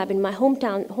chemistry lab in my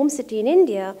home city in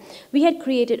India, we had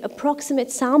created approximate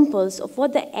samples of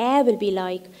what the air will be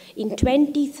like in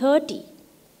 2030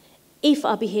 if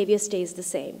our behavior stays the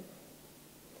same.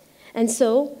 And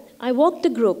so I walked the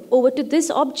group over to this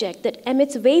object that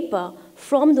emits vapor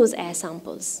from those air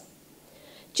samples.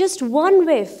 Just one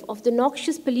whiff of the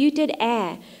noxious polluted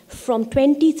air from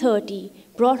 2030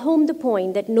 brought home the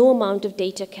point that no amount of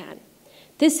data can.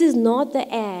 This is not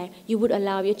the air you would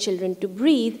allow your children to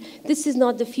breathe. This is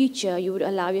not the future you would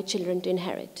allow your children to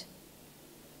inherit.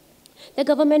 The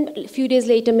government, a few days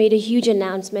later, made a huge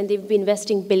announcement. They've been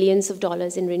investing billions of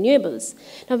dollars in renewables.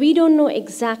 Now, we don't know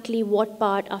exactly what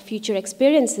part our future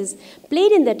experiences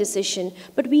played in that decision,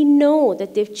 but we know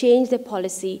that they've changed their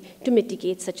policy to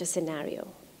mitigate such a scenario.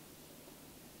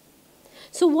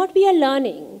 So what we are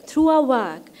learning through our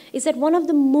work is that one of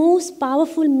the most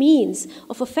powerful means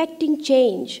of affecting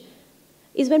change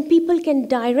is when people can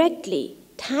directly,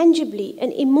 tangibly,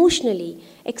 and emotionally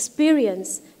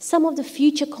experience some of the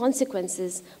future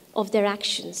consequences of their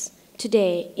actions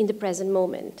today in the present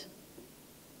moment.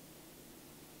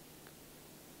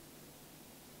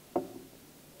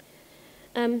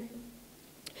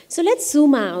 So let's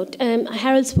zoom out.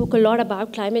 Harald spoke a lot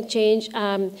about climate change.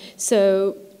 I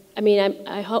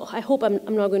hope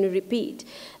I'm not going to repeat.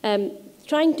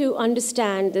 Trying to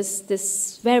understand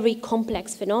this very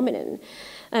complex phenomenon.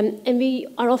 And we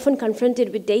are often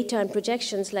confronted with data and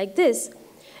projections like this.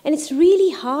 And it's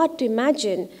really hard to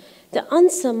imagine the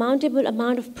unsurmountable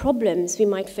amount of problems we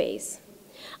might face.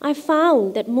 I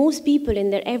found that most people in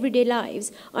their everyday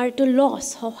lives are at a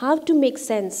loss of how to make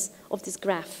sense of this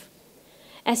graph.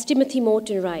 As Timothy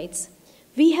Morton writes,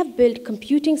 we have built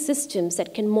computing systems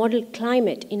that can model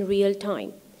climate in real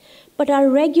time. But our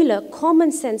regular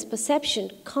common sense perception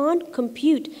can't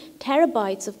compute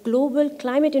terabytes of global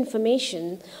climate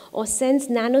information or sense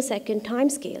nanosecond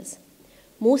timescales.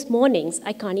 Most mornings,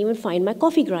 I can't even find my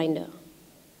coffee grinder.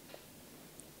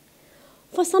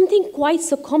 For something quite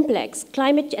so complex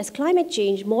as climate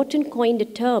change, Morton coined a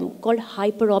term called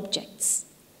hyperobjects.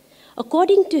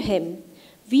 According to him,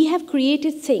 we have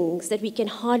created things that we can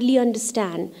hardly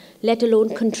understand, let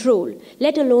alone control,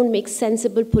 let alone make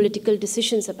sensible political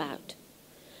decisions about.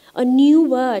 A new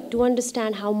word to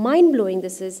understand how mind-blowing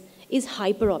this is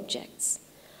hyperobjects.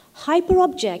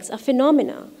 Hyperobjects are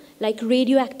phenomena like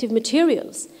radioactive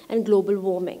materials and global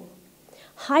warming.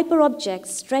 Hyperobjects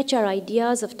stretch our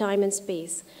ideas of time and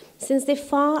space, since they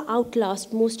far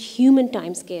outlast most human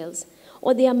timescales,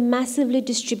 or they are massively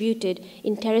distributed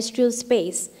in terrestrial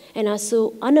space and are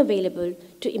so unavailable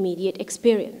to immediate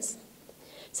experience.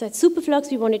 So at Superflux,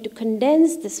 we wanted to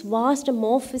condense this vast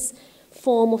amorphous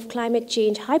form of climate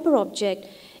change hyperobject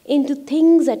into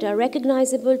things that are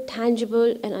recognizable,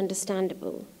 tangible, and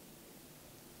understandable.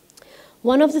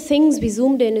 One of the things we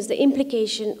zoomed in is the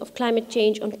implication of climate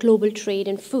change on global trade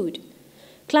and food.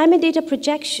 Climate data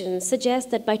projections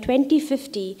suggest that by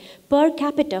 2050, per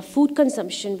capita food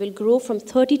consumption will grow from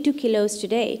 32 kilos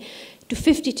today to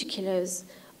 52 kilos,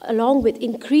 along with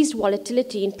increased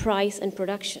volatility in price and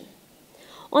production.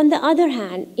 On the other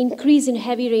hand, increase in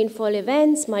heavy rainfall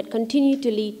events might continue to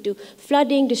lead to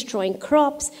flooding, destroying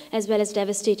crops, as well as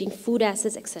devastating food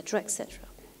assets, etc., etc.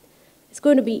 It's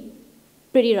going to be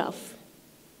pretty rough.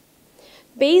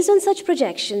 Based on such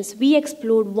projections, we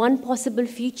explored one possible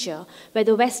future where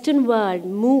the Western world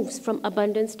moves from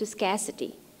abundance to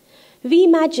scarcity. We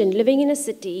imagined living in a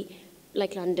city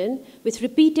like London, with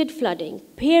repeated flooding,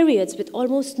 periods with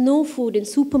almost no food in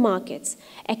supermarkets,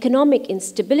 economic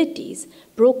instabilities,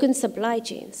 broken supply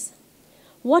chains.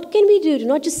 What can we do to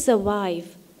not just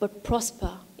survive, but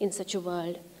prosper in such a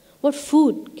world? What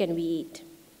food can we eat?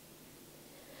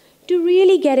 To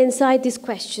really get inside these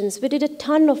questions, we did a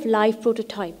ton of live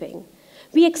prototyping.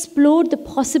 We explored the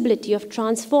possibility of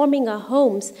transforming our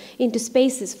homes into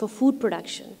spaces for food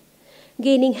production,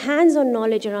 gaining hands-on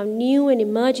knowledge around new and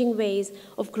emerging ways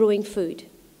of growing food.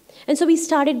 And so we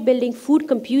started building food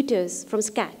computers from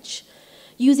scratch,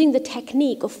 using the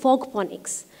technique of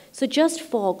fogponics, so just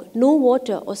fog, no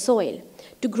water or soil,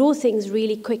 to grow things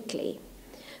really quickly.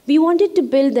 We wanted to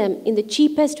build them in the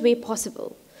cheapest way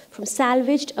possible, from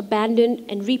salvaged, abandoned,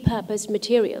 and repurposed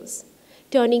materials,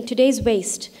 turning today's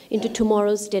waste into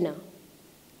tomorrow's dinner.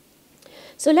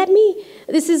 So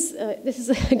this is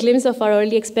a glimpse of our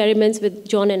early experiments with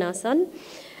John and our son.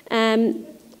 And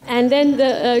then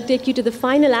take you to the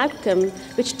final outcome,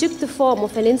 which took the form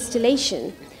of an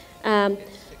installation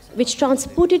which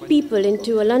transported people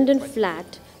into a London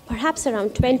flat, perhaps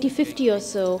around 2050 or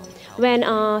so, when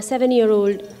our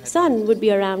 7-year-old son would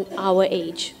be around our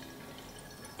age.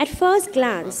 At first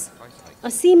glance,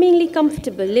 a seemingly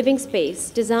comfortable living space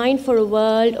designed for a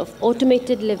world of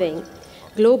automated living,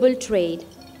 global trade,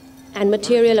 and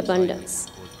material abundance.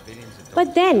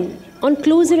 But then, on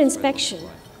closer inspection,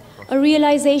 a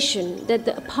realization that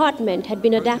the apartment had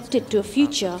been adapted to a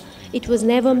future it was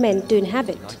never meant to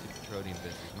inhabit.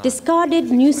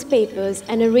 Discarded newspapers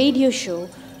and a radio show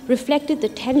reflected the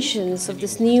tensions of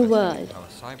this new world.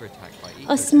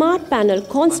 A smart panel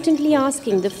constantly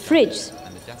asking the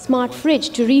smart fridge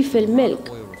to refill milk,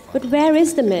 but where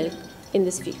is the milk in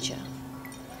this future?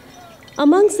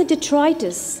 Amongst the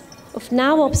detritus of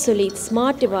now obsolete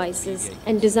smart devices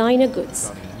and designer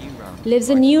goods lives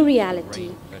a new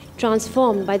reality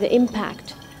transformed by the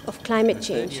impact of climate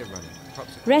change.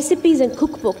 Recipes and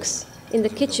cookbooks in the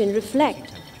kitchen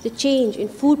reflect the change in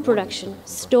food production,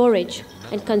 storage,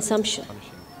 and consumption.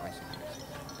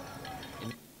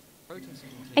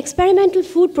 Experimental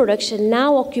food production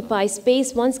now occupies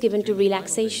space once given to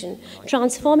relaxation,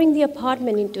 transforming the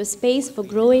apartment into a space for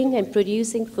growing and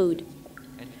producing food.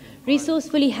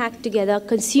 Resourcefully hacked together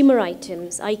consumer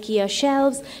items, IKEA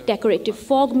shelves, decorative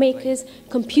fog makers,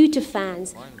 computer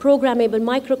fans, programmable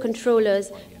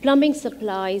microcontrollers, plumbing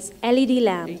supplies, LED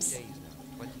lamps.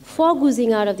 Fog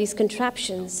oozing out of these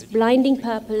contraptions, blinding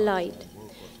purple light.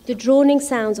 The droning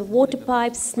sounds of water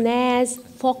pipes, snares,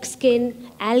 foxskin,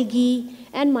 algae,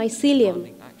 and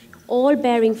mycelium, all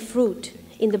bearing fruit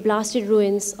in the blasted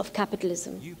ruins of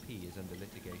capitalism.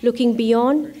 Looking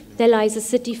beyond, there lies a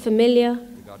city familiar,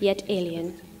 yet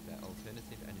alien.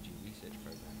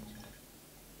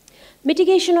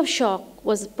 Mitigation of shock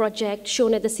was a project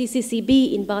shown at the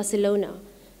CCCB in Barcelona.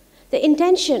 The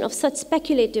intention of such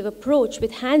speculative approach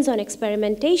with hands-on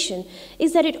experimentation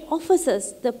is that it offers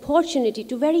us the opportunity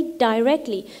to very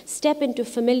directly step into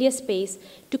familiar space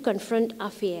to confront our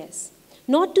fears.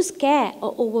 Not to scare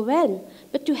or overwhelm,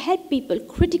 but to help people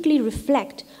critically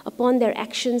reflect upon their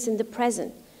actions in the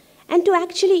present and to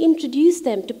actually introduce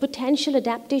them to potential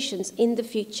adaptations in the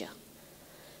future.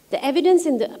 The evidence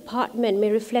in the apartment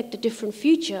may reflect a different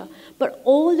future, but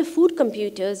all the food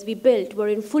computers we built were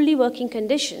in fully working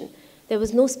condition. There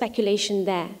was no speculation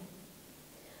there.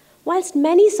 Whilst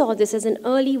many saw this as an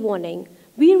early warning,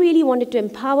 we really wanted to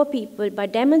empower people by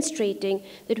demonstrating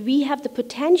that we have the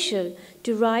potential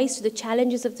to rise to the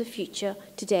challenges of the future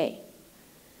today.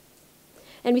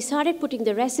 And we started putting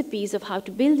the recipes of how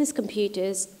to build these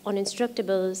computers on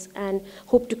Instructables and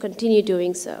hope to continue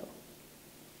doing so.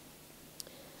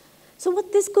 So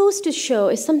what this goes to show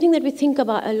is something that we think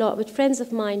about a lot with friends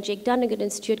of mine, Jake Dunnigan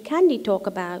and Stuart Candy talk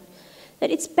about,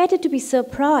 that it's better to be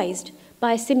surprised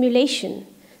by a simulation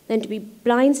than to be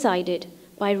blindsided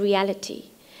by reality.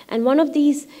 And one of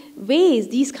these ways,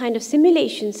 these kind of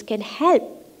simulations can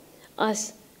help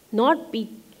us not be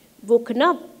woken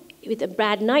up with a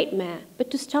bad nightmare,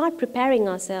 but to start preparing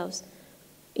ourselves,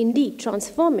 indeed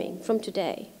transforming from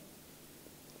today.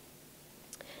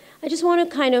 I just want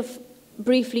to kind of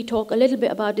briefly talk a little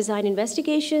bit about design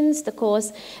investigations, the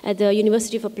course at the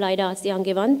University of Applied Arts, the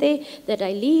Angewandte, that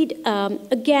I lead.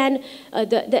 Again,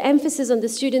 the emphasis on the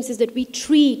students is that we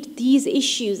treat these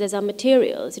issues as our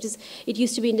materials. It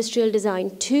used to be industrial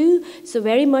design too, so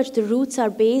very much the roots are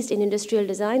based in industrial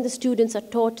design. The students are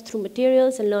taught through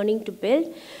materials and learning to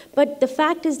build. But the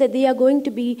fact is that they are going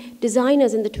to be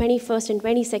designers in the 21st and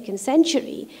 22nd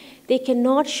century. They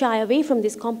cannot shy away from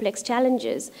these complex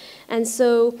challenges. And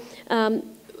so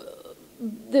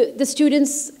the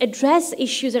students address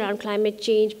issues around climate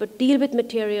change, but deal with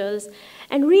materials.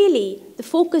 And really, the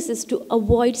focus is to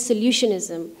avoid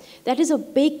solutionism. That is a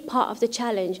big part of the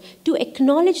challenge, to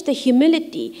acknowledge the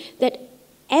humility that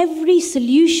every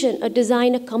solution a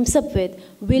designer comes up with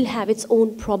will have its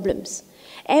own problems.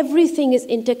 Everything is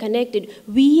interconnected.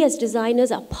 We as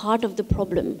designers are part of the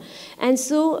problem. And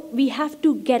so we have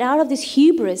to get out of this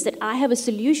hubris that I have a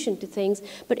solution to things,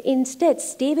 but instead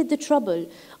stay with the trouble,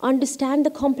 understand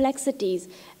the complexities,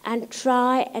 and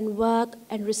try and work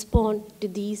and respond to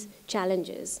these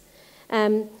challenges.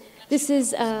 This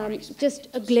is just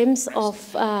a glimpse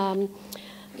of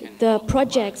the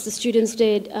projects the students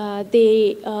did.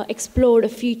 They explored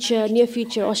a near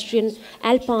future Austrian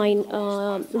alpine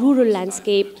rural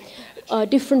landscape,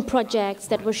 different projects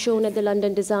that were shown at the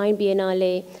London Design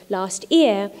Biennale last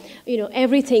year. You know,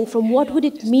 everything from what would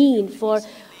it mean for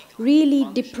really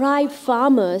deprived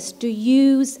farmers to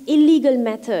use illegal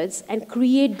methods and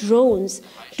create drones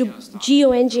to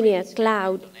geoengineer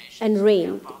cloud and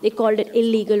rain. They called it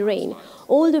illegal rain.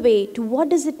 All the way to what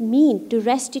does it mean to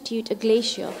restitute a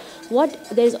glacier?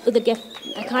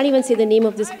 I can't even say the name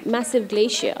of this massive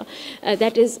glacier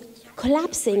that is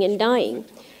collapsing and dying.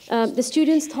 The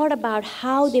students thought about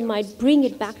how they might bring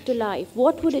it back to life.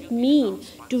 What would it mean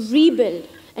to rebuild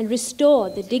and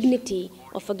restore the dignity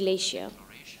of a glacier?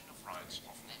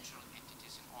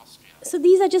 So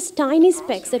these are just tiny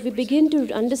specks that we begin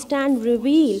to understand,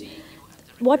 reveal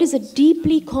what is a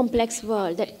deeply complex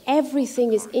world, that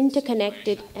everything is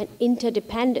interconnected and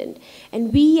interdependent.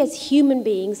 And we as human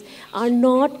beings are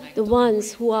not the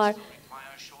ones who are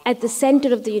at the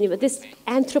center of the universe. This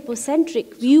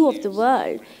anthropocentric view of the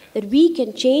world, that we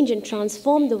can change and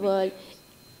transform the world,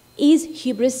 is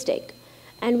hubristic.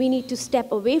 And we need to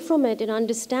step away from it and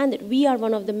understand that we are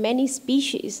one of the many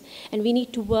species, and we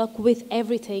need to work with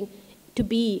everything to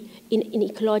be in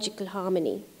ecological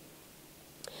harmony.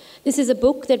 This is a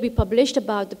book that we published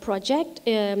about the project,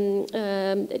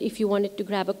 if you wanted to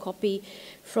grab a copy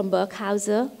from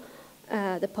Berkhauser,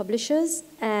 the publishers.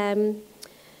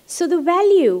 So the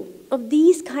value of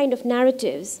these kind of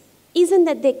narratives isn't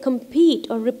that they compete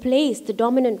or replace the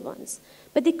dominant ones,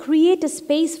 but they create a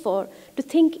space to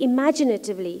think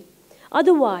imaginatively.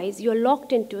 Otherwise, you're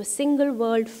locked into a single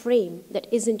world frame that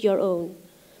isn't your own.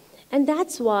 And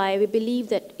that's why we believe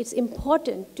that it's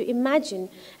important to imagine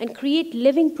and create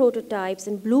living prototypes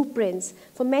and blueprints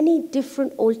for many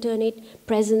different alternate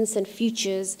presents and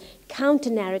futures,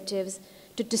 counter-narratives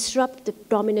to disrupt the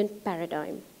dominant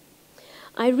paradigm.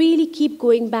 I really keep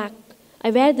going back.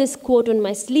 I wear this quote on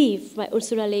my sleeve by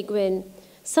Ursula Le Guin.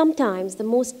 Sometimes the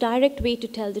most direct way to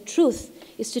tell the truth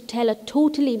is to tell a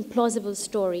totally implausible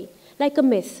story, like a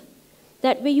myth.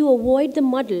 That way you avoid the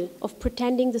muddle of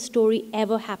pretending the story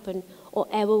ever happened or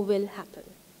ever will happen.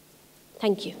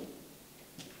 Thank you.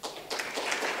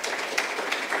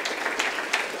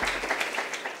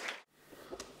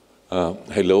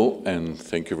 Hello, and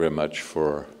thank you very much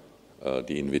for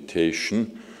the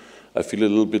invitation. I feel a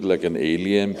little bit like an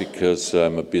alien because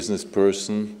I'm a business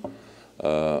person.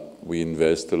 We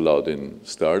invest a lot in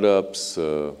startups,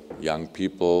 young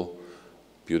people,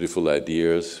 beautiful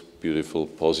ideas, beautiful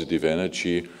positive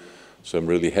energy, so I'm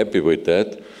really happy with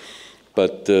that.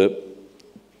 But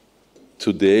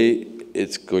today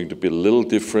it's going to be a little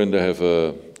different. I have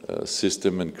a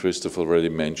system, and Christoph already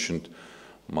mentioned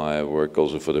my work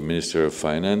also for the Ministry of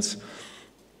Finance.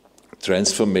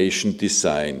 Transformation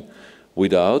design.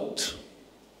 Without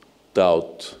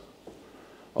doubt,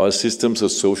 our systems are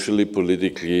socially,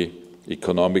 politically,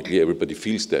 economically, everybody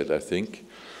feels that, I think,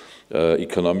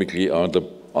 economically on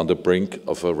the brink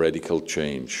of a radical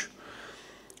change.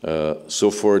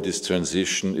 So far, this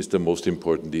transition is the most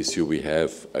important issue we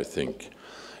have, I think.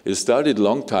 It started a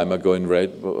long time ago in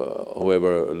RED.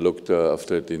 Whoever looked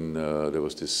after it, there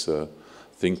was this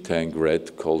think tank,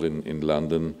 RED, called in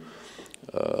London,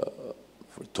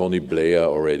 Tony Blair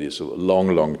already, so a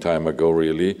long, long time ago,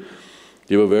 really.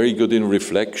 They were very good in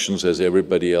reflections, as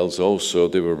everybody else also.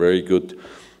 They were very good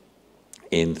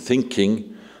in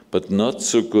thinking, but not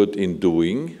so good in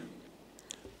doing.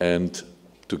 And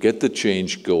to get the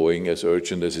change going, as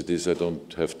urgent as it is, I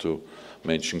don't have to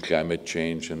mention climate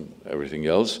change and everything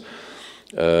else.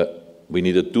 We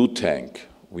need a do tank.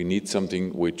 We need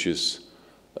something which is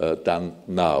done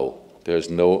now. There's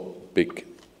no big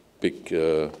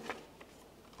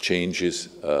changes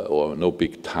or no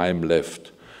big time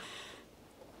left.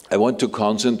 I want to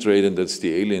concentrate, and that's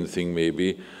the alien thing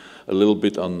maybe, a little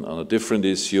bit on a different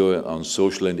issue, on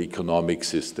social and economic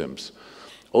systems.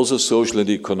 Also social and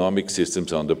economic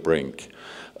systems on the brink.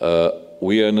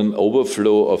 we are in an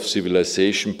overflow of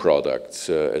civilization products,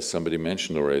 as somebody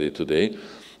mentioned already today.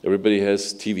 Everybody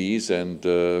has TVs and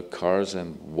cars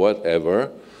and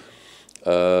whatever.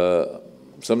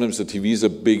 Sometimes the TVs are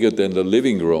bigger than the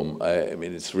living room. I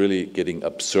mean, it's really getting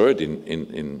absurd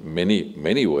in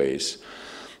many ways.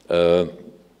 The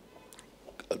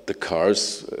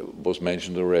cars was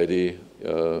mentioned already.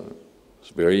 It's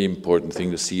a very important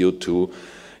thing, the CO2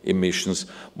 emissions,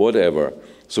 whatever.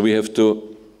 So we have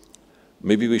to,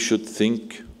 maybe we should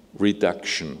think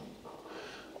reduction.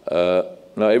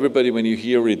 Now everybody, when you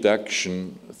hear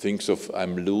reduction, thinks of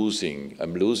I'm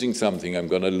losing something, I'm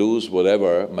going to lose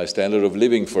whatever, my standard of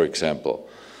living, for example.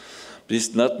 But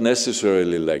it's not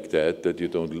necessarily like that you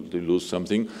don't lose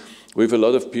something. We have a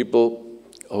lot of people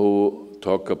who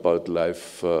talk about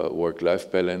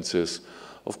work-life balances.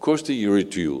 Of course they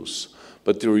reduce,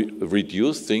 but they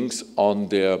reduce things on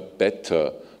their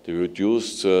better. They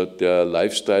reduce their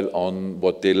lifestyle on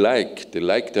what they like. They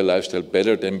like their lifestyle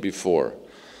better than before.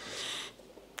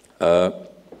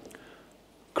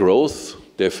 Growth,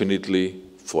 definitely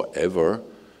forever,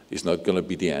 is not going to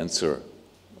be the answer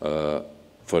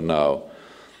for now.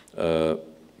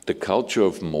 The culture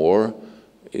of more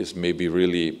is maybe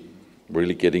really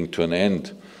getting to an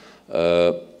end.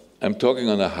 I'm talking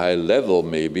on a high level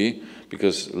maybe,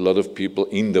 because a lot of people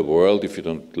in the world, if you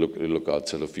don't look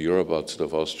outside of Europe, outside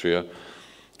of Austria,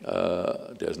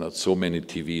 there's not so many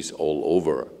TVs all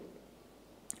over.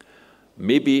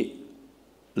 Maybe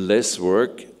less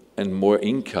work and more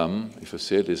income. If I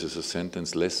say this as a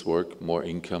sentence, less work, more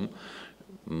income,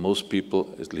 most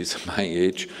people, at least at my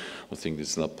age, I think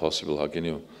it's not possible. How can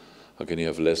you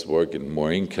have less work and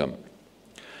more income?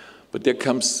 But there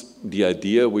comes the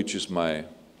idea, which is my,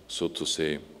 so to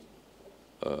say,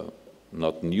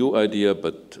 not new idea,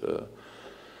 but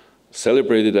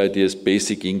celebrated ideas,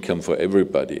 basic income for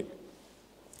everybody.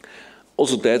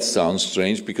 Also, that sounds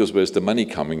strange, because where's the money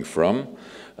coming from?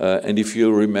 And if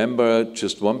you remember,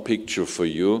 just one picture for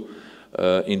you,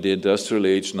 in the industrial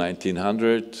age,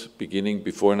 1900, beginning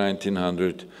before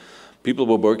 1900, people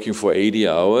were working for 80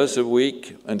 hours a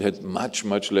week and had much,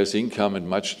 much less income and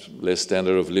much less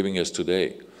standard of living as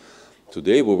today.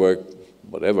 Today we work,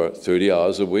 whatever, 30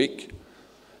 hours a week,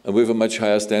 and we have a much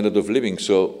higher standard of living.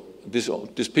 So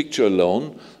this picture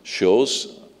alone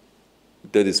shows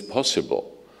that it's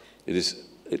possible.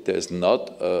 There's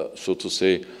not, so to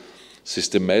say,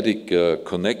 systematic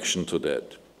connection to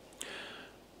that.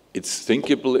 It's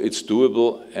thinkable, it's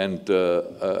doable, and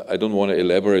I don't want to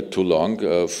elaborate too long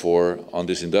on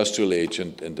this industrial age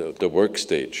and the work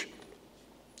stage.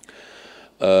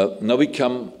 Now we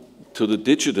come to the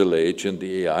digital age and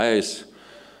the AIs,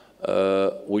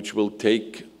 which will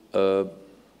take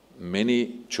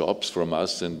many jobs from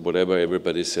us, and whatever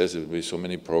everybody says, there will be so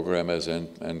many programmers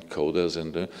and coders,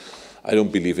 and I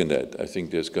don't believe in that. I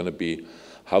think there's going to be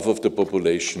half of the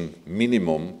population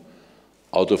minimum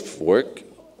out of work,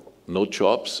 no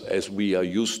jobs, as we are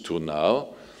used to now,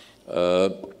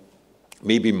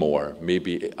 maybe more,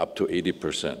 maybe up to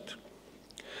 80%.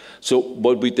 So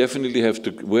what we definitely have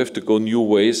to go new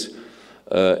ways.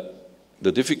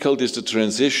 The difficulty is the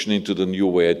transition into the new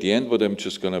way. At the end, what I'm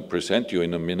just going to present you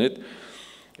in a minute,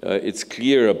 it's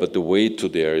clearer, but the way to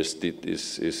there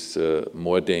is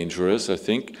more dangerous, I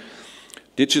think.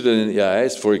 Digital and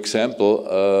AIs, for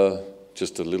example,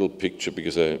 just a little picture,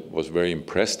 because I was very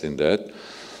impressed in that.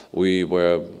 We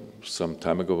were, some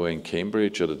time ago, in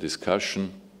Cambridge at a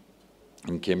discussion.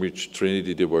 In Cambridge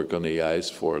Trinity, they work on AIs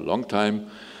for a long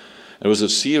time. It was a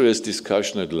serious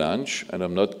discussion at lunch, and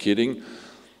I'm not kidding.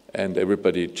 And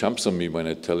everybody jumps on me when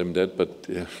I tell him that, but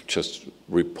just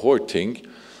reporting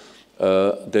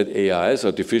that AIs,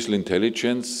 artificial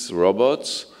intelligence,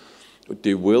 robots,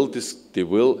 they will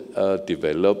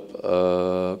develop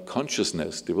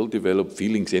consciousness. They will develop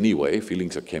feelings anyway.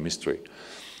 Feelings are chemistry.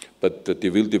 But they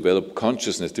will develop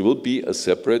consciousness. They will be a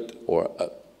separate or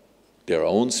their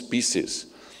own species.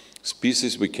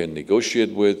 Species we can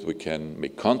negotiate with, we can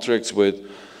make contracts with.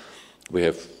 We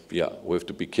have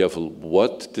to be careful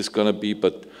what this is going to be,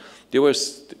 but they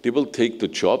will take the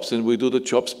jobs and we do the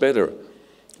jobs better.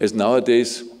 As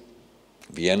nowadays,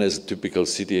 Vienna is a typical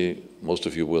city. Most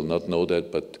of you will not know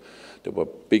that, but there were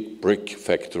big brick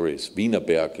factories.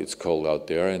 Wienerberg, it's called out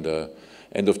there, in the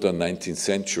end of the 19th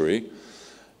century.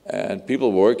 And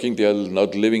people working, they are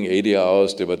not living 80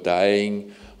 hours, they were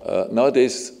dying.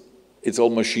 Nowadays, it's all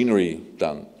machinery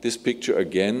done. This picture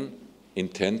again, in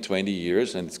 10, 20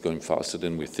 years, and it's going faster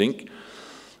than we think,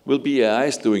 will be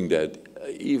AIs doing that.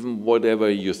 Even whatever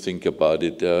you think about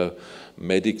it,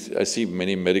 I see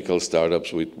many medical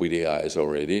startups with AIs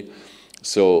already.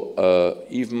 So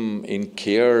even in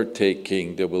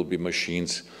caretaking, there will be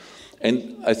machines.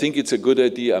 And I think it's a good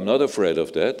idea. I'm not afraid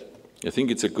of that. I think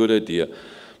it's a good idea.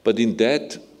 But in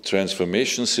that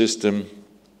transformation system,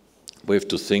 we have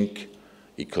to think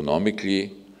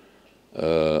economically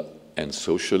and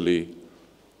socially,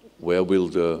 where will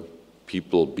the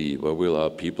people be? Where will our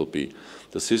people be?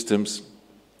 The systems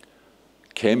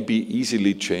can be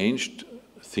easily changed,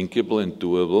 thinkable and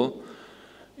doable.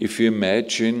 If you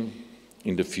imagine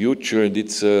in the future, and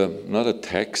it's not a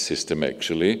tax system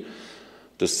actually,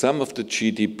 the sum of the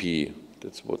GDP,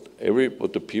 that's what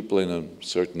the people in a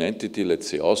certain entity, let's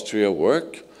say Austria,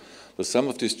 work, the sum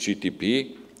of this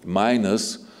GDP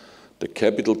minus the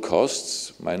capital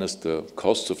costs, minus the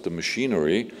costs of the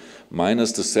machinery,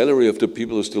 minus the salary of the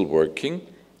people who are still working,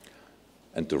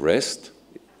 and the rest,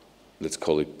 let's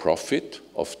call it profit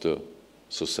of the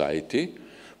society,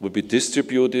 will be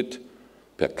distributed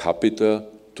per capita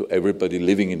to everybody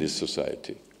living in this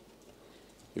society.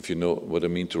 If you know what I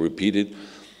mean to repeat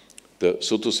it,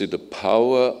 so to say, the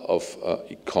power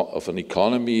of an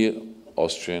economy,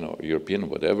 Austrian or European,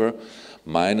 whatever,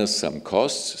 minus some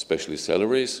costs, especially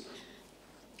salaries,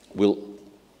 will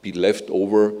be left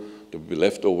over. There will be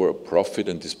left over a profit,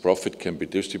 and this profit can be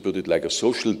distributed like a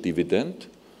social dividend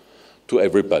to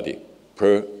everybody,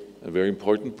 very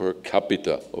important, per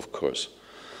capita, of course.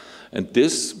 And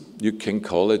this, you can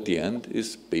call at the end,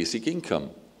 is basic income.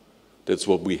 That's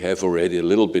what we have already a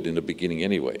little bit in the beginning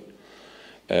anyway.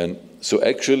 And so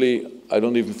actually, I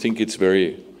don't even think it's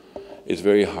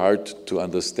very hard to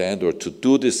understand or to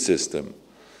do this system.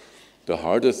 The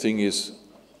harder thing is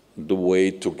the way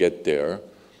to get there.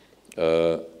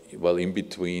 Well, in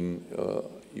between,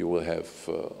 you will have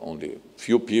only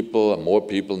few people and more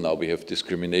people. Now we have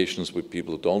discriminations with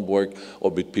people who don't work or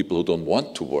with people who don't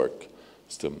want to work.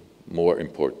 It's the more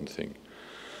important thing.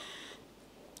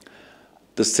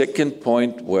 The second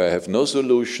point, where I have no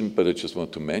solution, but I just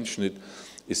want to mention it,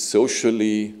 is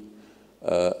socially,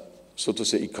 so to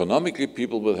say, economically,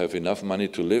 people will have enough money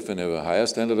to live and have a higher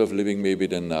standard of living maybe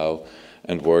than now,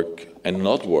 and work, and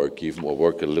not work even, or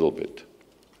work a little bit.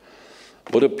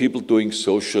 What are people doing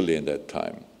socially in that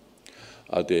time?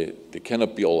 They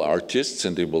cannot be all artists,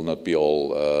 and they will not be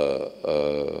all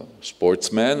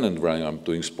sportsmen and running around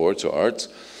doing sports or arts.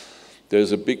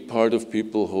 There's a big part of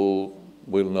people who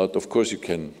will not, of course you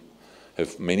can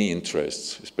have many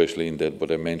interests, especially in that,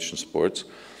 what I mentioned, sports.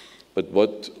 But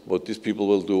what these people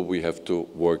will do, we have to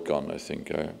work on, I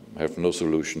think. I have no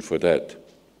solution for that.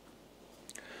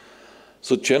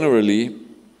 So generally,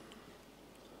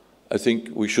 I think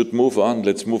we should move on.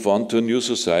 Let's move on to a new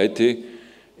society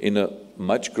in a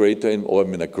much greater, or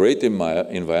in a great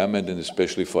environment, and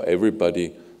especially for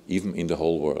everybody, even in the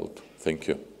whole world. Thank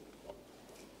you.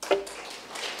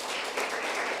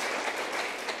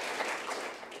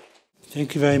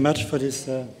 Thank you very much for this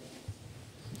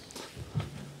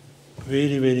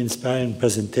really, really inspiring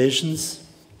presentations.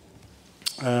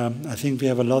 I think we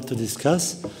have a lot to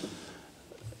discuss.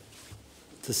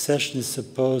 The session is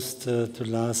supposed to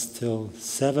last till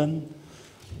 7.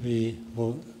 We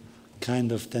will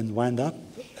kind of then wind up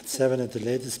at 7 at the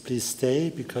latest. Please stay,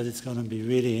 because it's going to be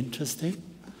really interesting.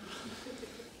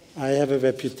 I have a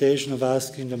reputation of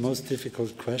asking the most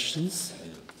difficult questions,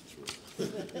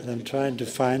 and I'm trying to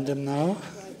find them now.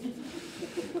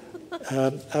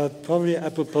 I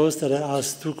propose that I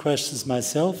ask 2 questions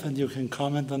myself, and you can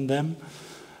comment on them,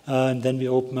 and then we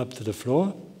open up to the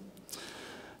floor.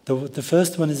 The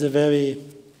first one is a very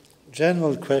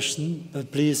general question,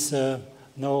 but please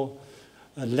no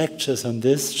lectures on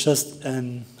this, just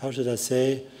an, how should I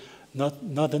say,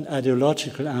 not an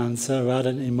ideological answer, rather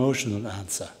an emotional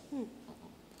answer.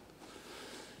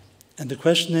 And the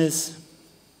question is,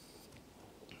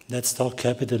 let's talk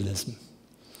capitalism.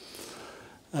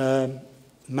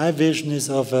 My vision is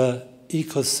of an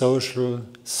eco-social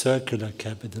circular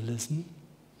capitalism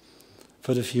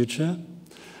for the future,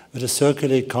 where the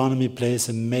circular economy plays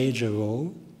a major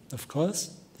role, of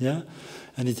course, yeah,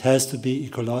 and it has to be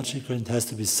ecological, it has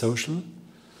to be social,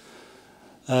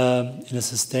 in a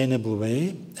sustainable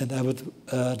way. And I would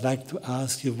like to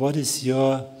ask you, what is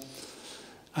your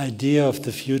idea of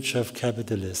the future of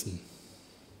capitalism?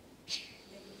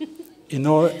 You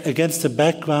know, against the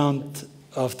background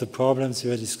of the problems we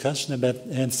were discussing about,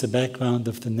 against the background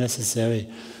of the necessary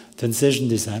transition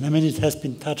design. I mean, it has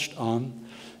been touched on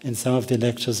in some of the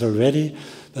lectures already,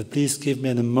 but please give me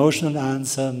an emotional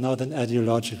answer, not an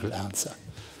ideological answer.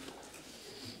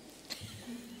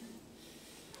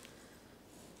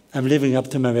 I'm living up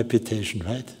to my reputation,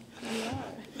 right?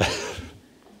 Yeah.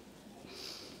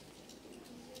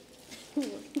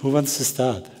 Who wants to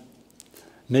start?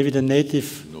 Maybe the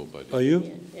native. Nobody. Are you?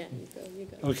 Yeah, you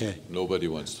go. Okay. Nobody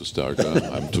wants to start.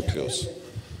 I'm too close.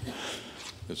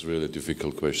 That's really a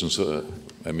difficult question. So,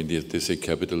 I mean, they say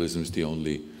capitalism is the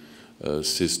only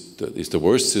is the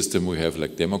worst system we have,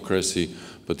 like democracy,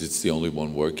 but it's the only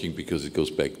one working because it goes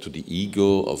back to the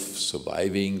ego of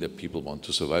surviving, that people want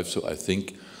to survive. So I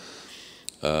think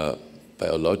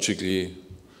biologically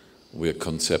we are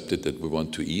concepted that we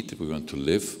want to eat, we want to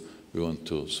live, we want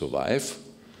to survive.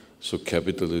 So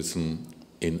capitalism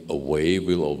in a way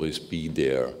will always be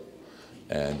there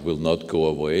and will not go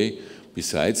away.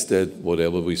 Besides that,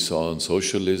 whatever we saw on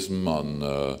socialism,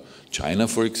 on China,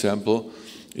 for example,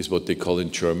 is what they call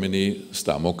in Germany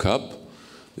Stamokap.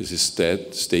 This is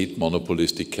state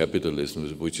monopolistic capitalism,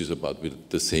 which is about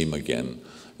the same again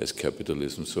as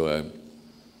capitalism. So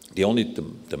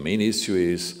the main issue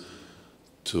is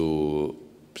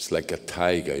it's like a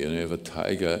tiger. You know, you have a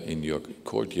tiger in your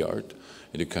courtyard,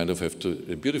 and you kind of have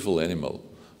a beautiful animal,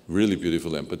 really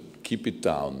beautiful animal, but keep it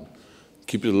down.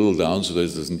 Keep it a little down so that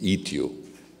it doesn't eat you.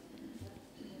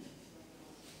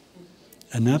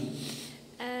 Anab?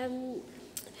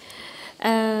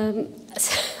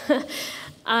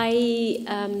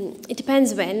 It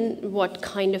depends what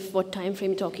time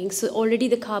frame you're talking. So already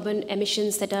the carbon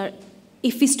emissions that are,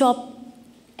 if we stop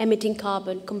emitting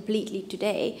carbon completely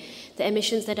today, the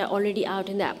emissions that are already out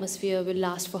in the atmosphere will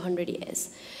last for 100 years.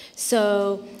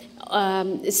 So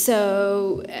this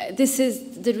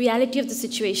is the reality of the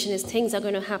situation, is things are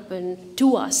going to happen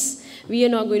to us. We are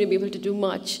not going to be able to do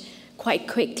much quite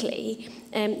quickly.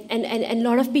 And a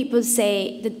lot of people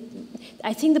say that,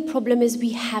 I think the problem is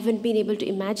we haven't been able to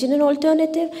imagine an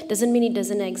alternative. Doesn't mean it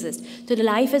doesn't exist. So the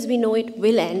life as we know it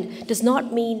will end. Does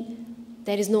not mean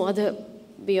there is no other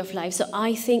way of life. So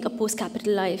I think a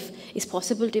post-capital life is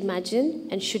possible to imagine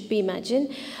and should be imagined.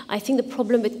 I think the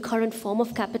problem with current form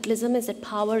of capitalism is that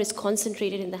power is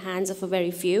concentrated in the hands of a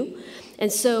very few.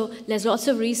 And so there's lots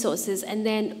of resources, and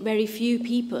then very few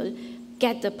people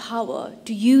get the power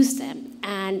to use them.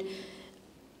 And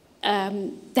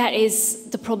that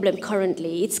is the problem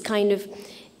currently. It's kind of,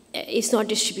 it's not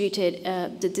distributed.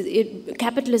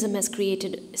 Capitalism has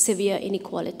created severe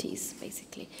inequalities,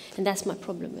 basically. And that's my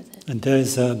problem with it. And there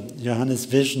is Johannes'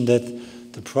 vision that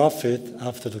the profit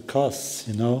after the costs,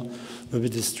 you know, will be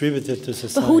distributed to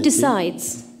society. But who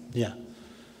decides? Yeah,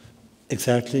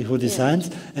 exactly, who decides?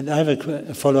 Yeah. And I have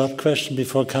a follow-up question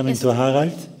before coming to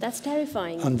Harald. That's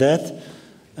terrifying. On that,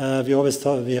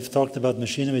 we have talked about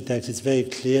machinery tax. It's very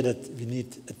clear that we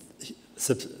need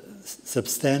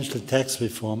substantial tax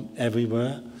reform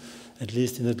everywhere, at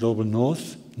least in the global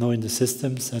north, knowing the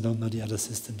systems. I don't know the other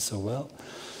systems so well.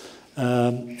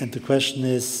 And the question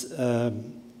is,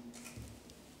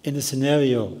 in the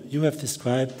scenario you have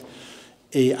described,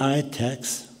 AI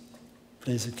tax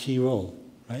plays a key role,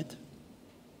 right?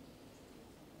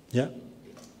 Yeah?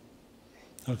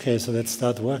 Okay, so let's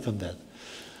start work on that.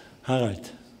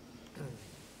 Harald.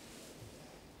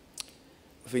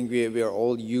 I think we are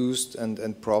all used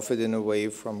and profit in a way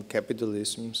from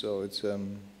capitalism, so it's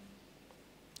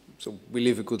so we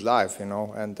live a good life, you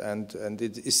know, and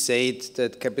it is said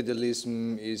that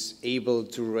capitalism is able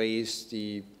to raise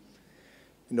the,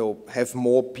 you know, have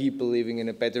more people living in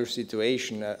a better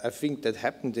situation. I think that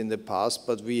happened in the past,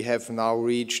 but we have now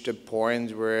reached a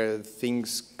point where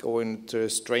things go into a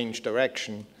strange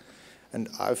direction, and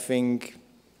I think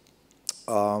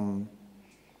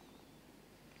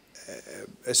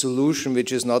a solution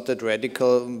which is not that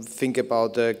radical. Think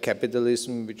about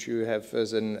capitalism, which you have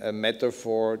as a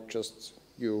metaphor, just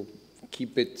you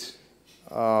keep it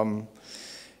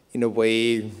in a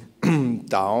way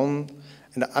down.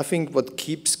 And I think what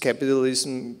keeps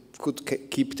capitalism, could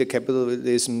keep the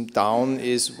capitalism down,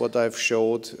 is what I've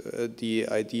showed, the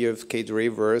idea of Kate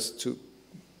Rayworth, to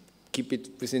keep it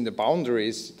within the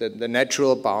boundaries, the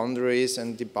natural boundaries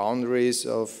and the boundaries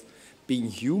of being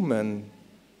human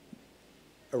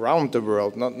around the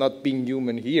world, not being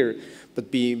human here,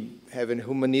 but having a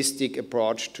humanistic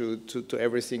approach to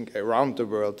everything around the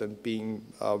world and being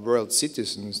world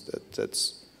citizens.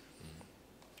 That's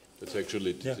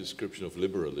actually the description of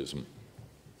liberalism.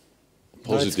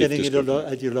 Now it's getting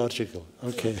ideological.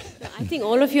 Okay. I think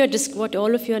what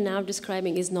all of you are now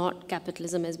describing is not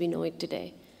capitalism as we know it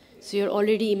today. So you're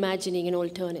already imagining an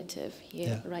alternative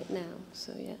here right now.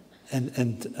 So yeah.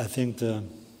 And I think the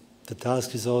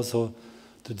task is also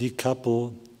to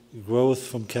decouple growth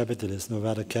from capitalism, or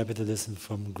rather capitalism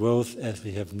from growth as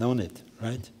we have known it,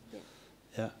 right?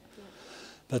 Yeah.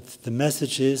 But the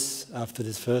message is, after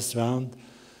this first round,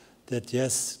 that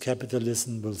yes,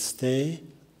 capitalism will stay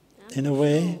in a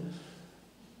way.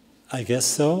 I guess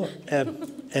so, and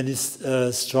it's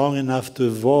strong enough to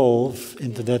evolve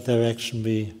into that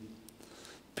direction.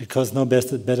 Because no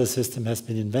better system has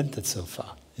been invented so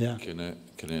far. Yeah. Can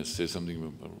I say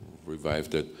something? Revive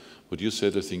that. What you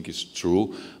said, I think, is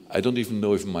true. I don't even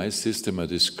know if my system I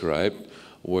described,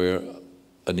 where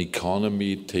an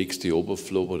economy takes the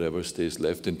overflow, whatever stays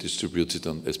left, and distributes it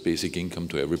as basic income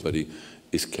to everybody,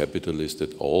 is capitalist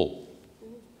at all.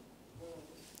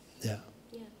 Yeah.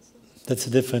 That's a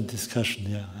different discussion,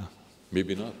 yeah.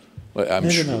 Maybe not. Well, I'm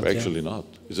sure not, actually not.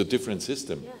 It's a different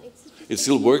system. Yeah, it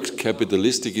still works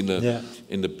capitalistic in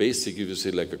the basic, if you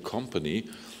say like a company,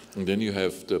 and then you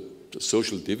have the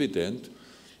social dividend,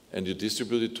 and you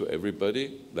distribute it to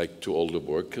everybody, like to all the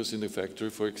workers in the factory,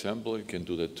 for example. You can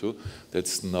do that too.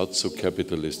 That's not so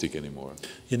capitalistic anymore.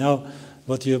 You know,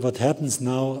 what happens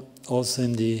now also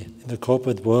in the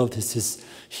corporate world is this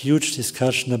huge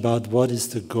discussion about what is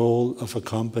the goal of a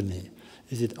company.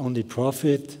 Is it only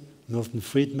profit, Milton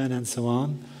Friedman and so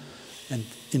on? And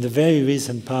in the very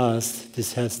recent past,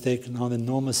 this has taken on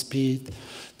enormous speed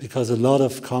because a lot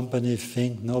of companies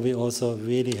think, no, we also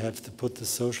really have to put the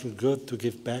social good to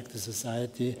give back to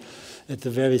society at the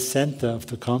very center of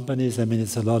the companies. I mean,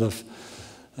 it's a lot of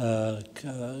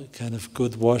kind of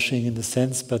good washing in the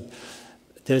sense, but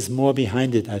there's more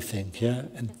behind it, I think. Yeah,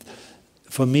 and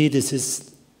for me, this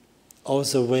is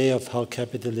also a way of how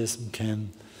capitalism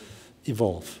can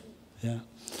evolve. Yeah.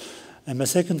 And my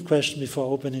second question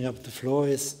before opening up the floor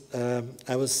is,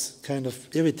 I was kind of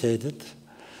irritated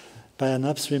by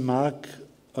Anab's remark,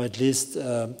 or at least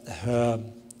her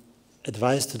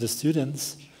advice to the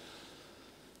students,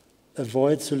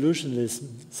 avoid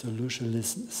solutionism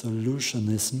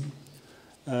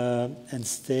and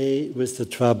stay with the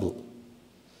trouble.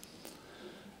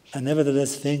 I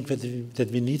nevertheless think that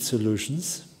we need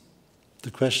solutions. The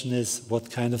question is,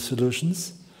 what kind of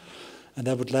solutions? And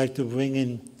I would like to bring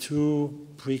in two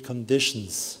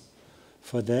preconditions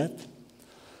for that.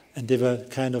 And they were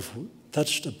kind of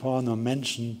touched upon or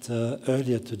mentioned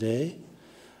earlier today.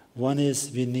 One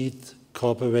is we need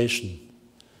cooperation.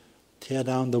 Tear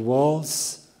down the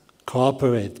walls,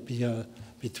 cooperate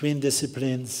between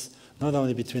disciplines, not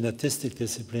only between artistic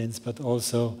disciplines, but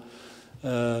also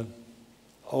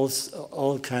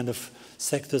all kind of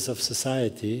sectors of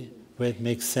society where it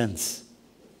makes sense.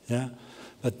 Yeah?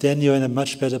 But then you're in a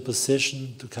much better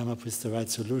position to come up with the right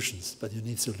solutions, but you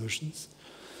need solutions.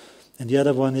 And the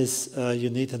other one is you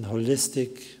need a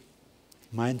holistic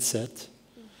mindset,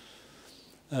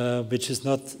 which is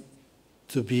not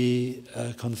to be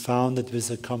confounded with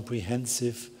a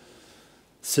comprehensive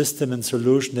system and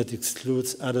solution that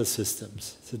excludes other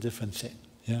systems. It's a different thing.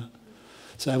 Yeah.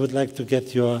 So I would like to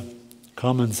get your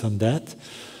comments on that.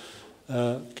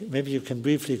 Maybe you can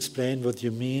briefly explain what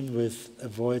you mean with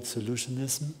avoid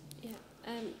solutionism.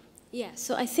 Yeah,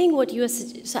 so I think what you are,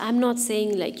 so I'm not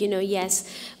saying like, yes,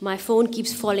 my phone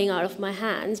keeps falling out of my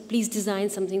hands. Please design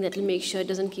something that will make sure it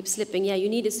doesn't keep slipping. Yeah, you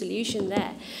need a solution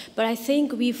there. But I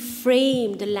think we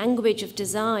frame the language of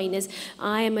design as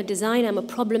I am a designer, I'm a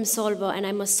problem solver, and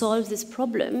I must solve this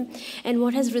problem. And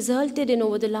what has resulted in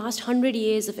over the last 100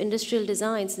 years of industrial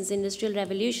design since the Industrial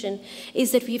Revolution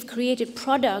is that we've created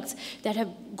products that have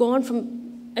gone from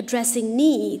addressing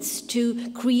needs to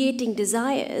creating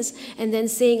desires and then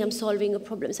saying I'm solving a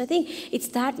problem. So I think it's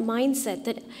that mindset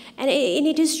that, and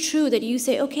it is true that you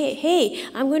say, okay, hey,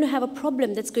 I'm going to have a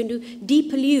problem that's going to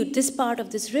depollute this part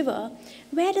of this river.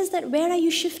 Where are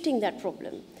you shifting that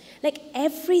problem? Like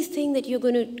everything that you're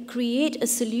going to create a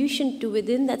solution to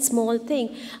within that small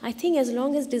thing, I think as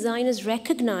long as designers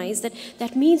recognize that,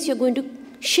 that means you're going to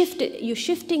shift it, you're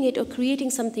shifting it or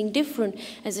creating something different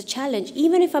as a challenge.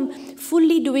 Even if I'm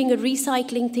fully doing a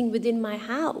recycling thing within my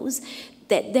house,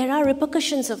 that there are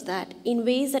repercussions of that in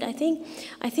ways that I think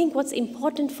what's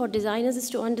important for designers is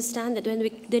to understand that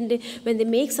when they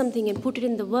make something and put it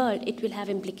in the world, it will have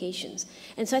implications.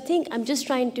 And so I think I'm just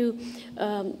trying to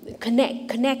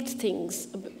connect things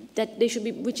that they should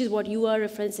be, which is what you are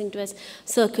referencing to as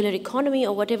circular economy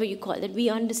or whatever you call it, that we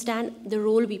understand the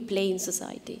role we play in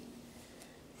society.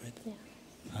 Yeah.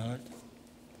 Harald?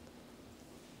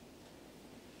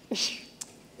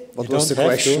 What was the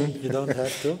question? You don't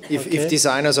have to. If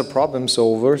designers are problem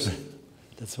solvers.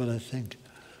 That's what I think.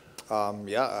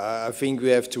 Yeah, I think we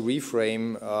have to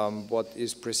reframe what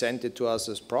is presented to us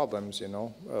as problems,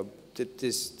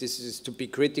 This is to be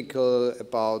critical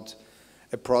about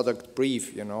a product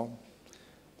brief,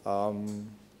 And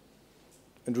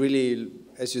really,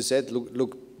 as you said,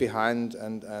 look behind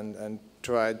and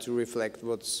try to reflect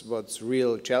what's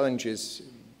real challenges.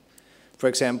 For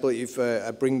example, if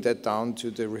I bring that down to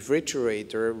the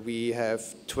refrigerator, we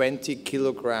have 20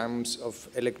 kilograms of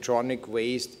electronic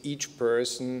waste each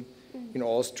person in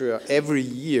Austria every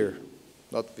year,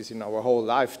 not within our whole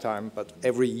lifetime, but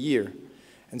every year.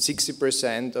 And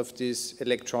 60% of this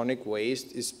electronic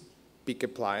waste is big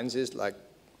appliances like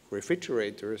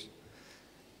refrigerators.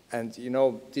 And you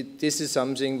know, this is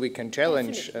something we can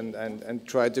challenge and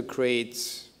try to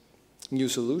create new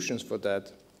solutions for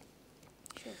that.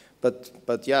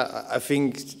 But yeah, I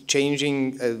think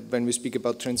changing, when we speak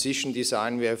about transition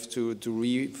design, we have to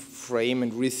reframe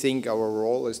and rethink our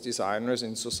role as designers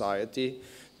in society,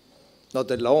 not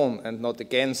alone and not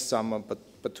against someone,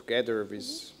 but together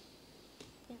with...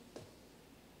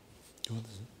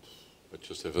 I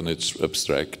just have an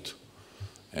abstract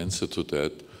answer to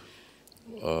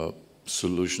that.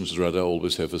 Solutions rather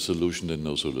always have a solution than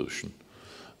no solution.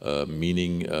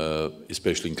 Meaning,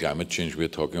 especially in climate change, we're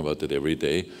talking about that every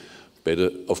day.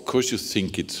 Better, of course you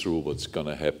think it through what's going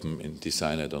to happen in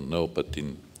design, I don't know, but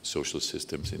in social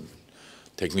systems, in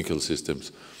technical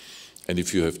systems. And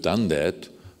if you have done that,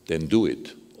 then do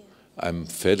it. Yeah. I'm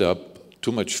fed up,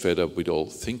 too much fed up with all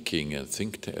thinking and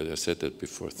I said that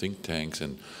before, think tanks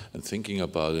and thinking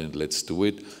about it, and let's do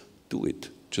it,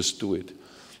 just do it.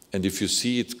 And if you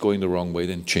see it going the wrong way,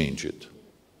 then change it.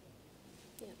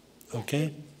 Yeah.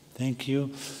 Okay, thank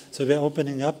you. So we're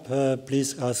opening up,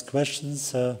 please ask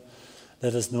questions.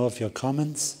 Let us know of your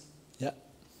comments. Yeah.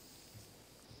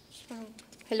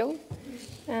 Hello.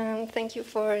 Thank you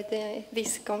for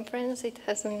this conference. It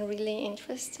has been really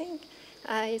interesting.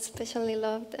 I especially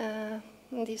loved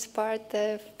this part,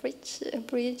 the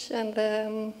bridge and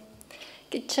the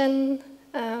kitchen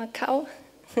cow.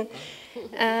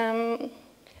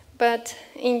 But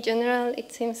in general,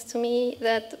 it seems to me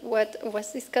that what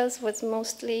was discussed was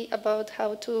mostly about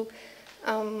how to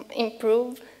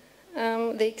improve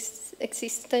the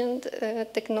existent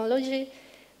technology,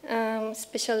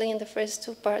 especially in the first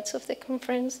two parts of the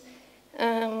conference,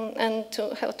 and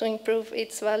how to improve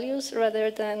its values rather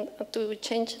than to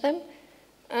change them.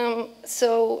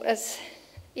 So as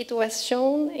it was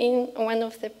shown in one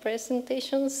of the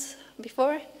presentations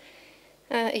before,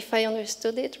 if I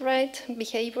understood it right,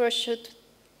 behavior should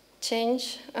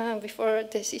change before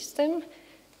the system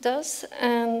does,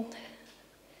 and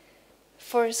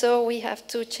so we have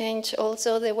to change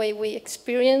also the way we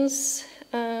experience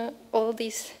all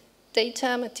these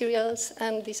data, materials,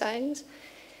 and designs.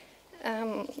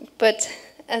 But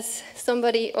as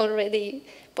somebody already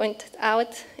pointed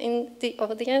out in the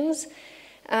audience,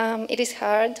 it is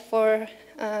hard for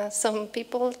some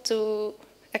people to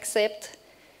accept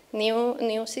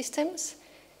new systems.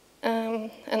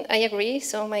 And I agree,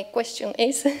 so my question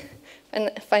is,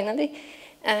 and finally,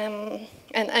 and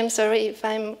I'm sorry if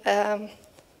I'm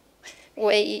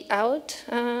way out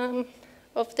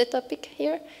of the topic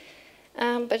here,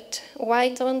 but why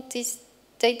don't these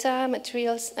data,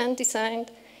 materials, and design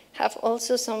have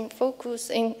also some focus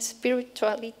in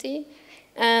spirituality?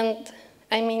 And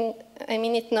I mean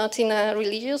it not in a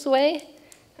religious way,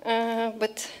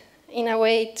 but in a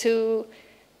way to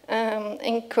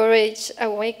encourage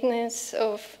awareness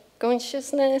of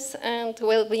consciousness and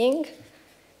well-being,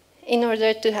 in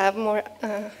order to have more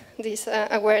this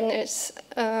awareness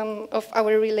of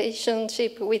our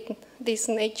relationship with this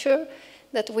nature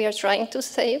that we are trying to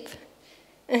save,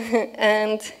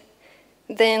 and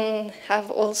then have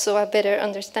also a better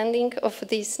understanding of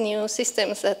these new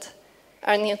systems that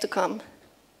are new to come.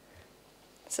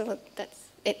 So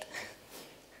that's it.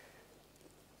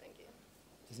 Thank you.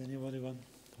 Does anybody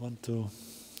want to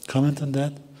comment on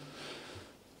that?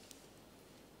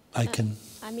 I can.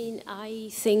 I mean, I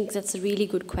think that's a really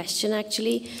good question,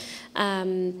 actually.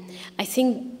 I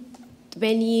think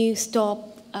when you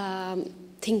stop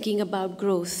thinking about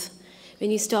growth,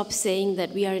 when you stop saying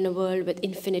that we are in a world with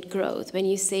infinite growth, when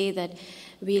you say that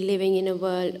we're living in a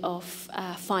world of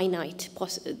finite,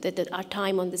 that our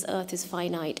time on this earth is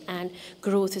finite and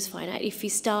growth is finite, if we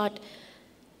start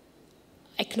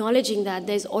acknowledging that,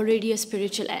 there's already a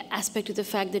spiritual aspect to the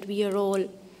fact that we are all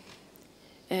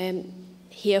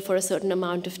here for a certain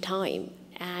amount of time,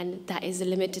 and that is a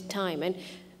limited time. And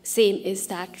same is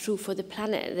that true for the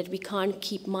planet, that we can't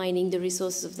keep mining the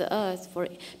resources of the earth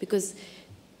because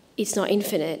it's not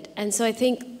infinite. And so I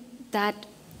think that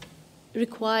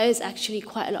requires actually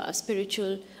quite a lot of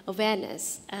spiritual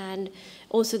awareness, and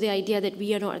also the idea that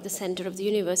we are not at the center of the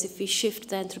universe. If we shift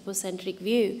the anthropocentric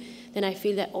view, then I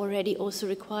feel that already also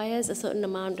requires a certain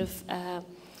amount of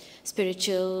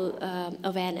spiritual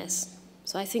awareness.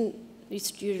 So I think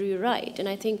you're right, and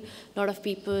I think a lot of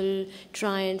people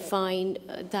try and find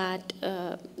that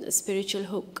spiritual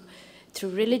hook through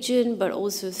religion, but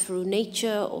also through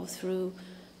nature or through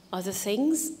other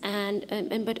things, and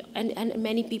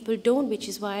many people don't, which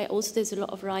is why also there's a lot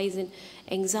of rise in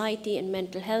anxiety and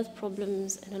mental health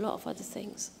problems and a lot of other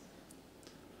things.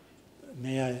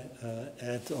 May I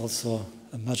add also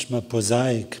a much more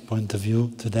prosaic point of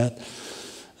view to that?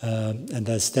 And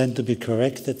I stand to be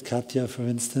corrected, Katja, for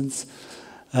instance.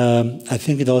 I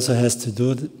think it also has to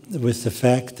do with the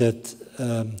fact that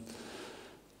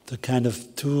the kind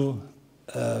of two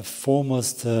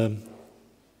foremost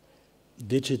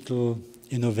digital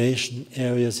innovation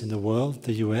areas in the world,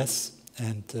 the US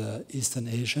and Eastern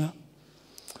Asia,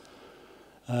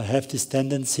 have this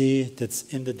tendency that's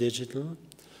in the digital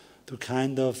to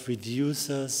kind of reduce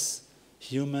us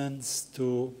humans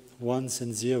to ones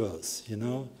and zeros, you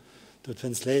know, to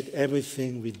translate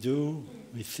everything we do,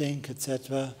 we think,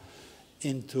 etc.,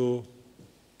 into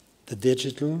the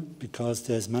digital, because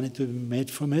there's money to be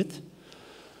made from it.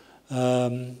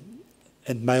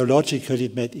 And biologically,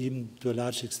 it may even to a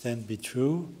large extent be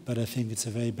true, but I think it's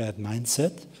a very bad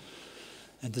mindset.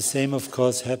 And the same, of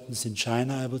course, happens in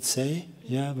China, I would say,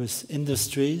 yeah, with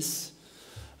industries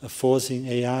forcing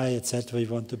AI, etc. We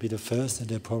want to be the first, and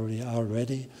they probably are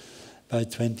already by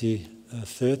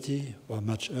 2030 or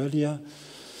much earlier.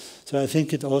 So I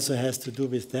think it also has to do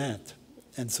with that.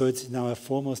 And so it's in our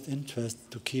foremost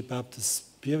interest to keep up the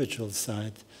spiritual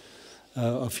side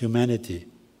of humanity.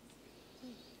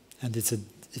 And it's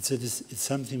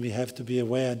something we have to be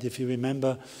aware. And if you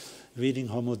remember reading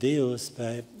Homo Deus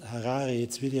by Harari,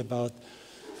 it's really about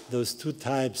those two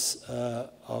types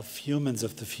of humans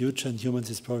of the future, and humans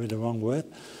is probably the wrong word.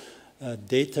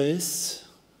 Dataists,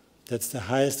 that's the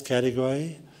highest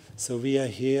category. So we are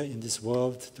here in this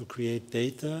world to create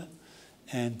data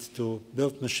and to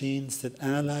build machines that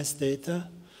analyze data.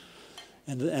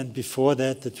 And before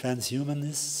that, the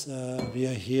transhumanists, we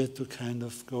are here to kind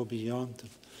of go beyond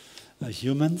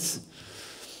humans.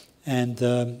 And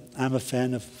I'm a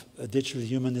fan of digital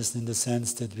humanism in the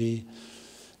sense that we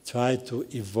try to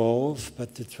evolve,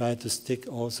 but to try to stick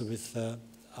also with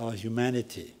our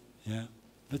humanity. Yeah,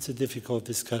 that's a difficult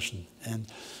discussion. And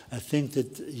I think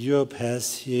that Europe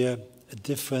has here a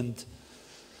different,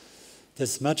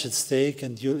 there's much at stake,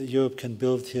 and Europe can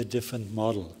build here a different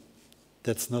model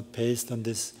that's not based on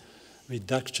this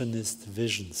reductionist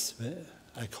visions,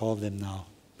 I call them now,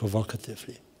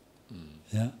 provocatively.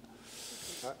 Yeah.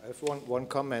 I have one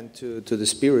comment to the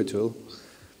spiritual.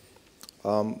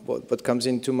 What comes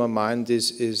into my mind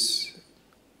is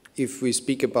if we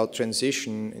speak about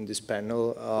transition in this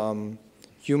panel,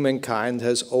 humankind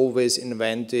has always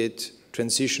invented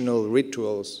transitional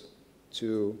rituals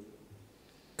to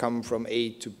come from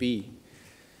A to B,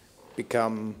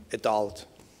 become adult.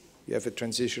 You have a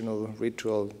transitional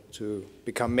ritual to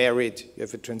become married. You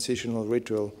have a transitional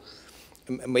ritual.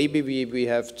 Maybe we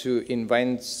have to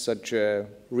invent such a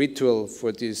ritual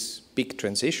for this big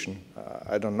transition.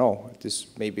 I don't know. This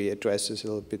maybe addresses a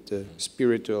little bit the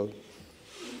spiritual.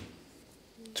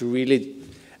 To really,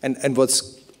 and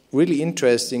what's really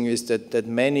interesting is that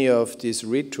many of these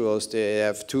rituals, they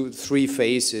have 2-3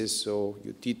 phases. So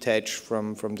you detach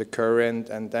from the current,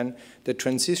 and then the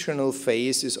transitional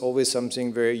phase is always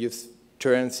something where you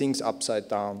turn things upside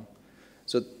down.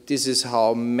 So this is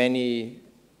how many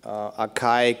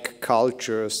archaic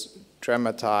cultures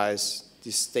dramatize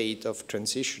this state of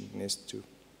transition, is to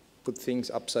put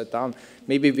things upside down.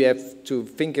 Maybe we have to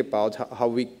think about how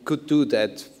we could do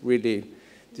that, really,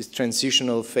 this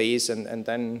transitional phase, and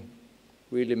then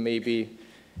really maybe,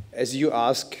 as you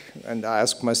ask, and I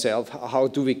ask myself, how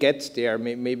do we get there?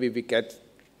 Maybe we get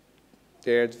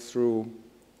there through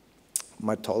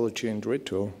mythology and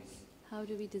ritual. How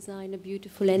do we design a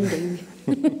beautiful ending?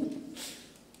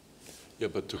 Yeah,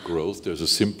 but to growth, there's a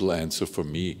simple answer for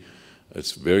me.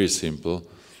 It's very simple.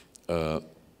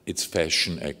 It's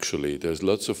fashion, actually. There's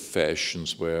lots of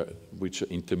fashions which are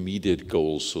intermediate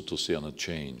goals, so to say, on a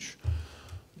change.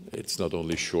 It's not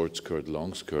only short skirt,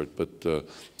 long skirt, but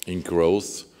in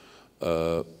growth,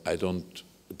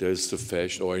 there's the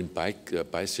fashion, or in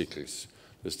bicycles.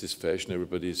 There's this fashion,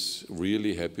 everybody's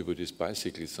really happy with this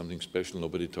bicycle. It's something special.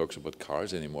 Nobody talks about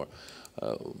cars anymore.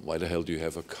 Why the hell do you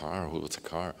have a car? What's a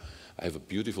car? I have a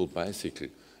beautiful bicycle.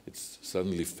 It's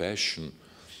suddenly fashion,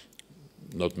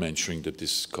 not mentioning that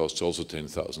this costs also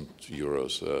 10,000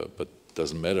 euros, but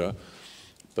doesn't matter.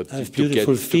 But to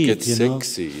get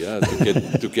sexy, yeah,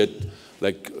 to get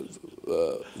like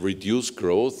reduce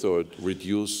growth or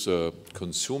reduce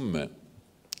consuming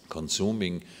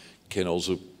can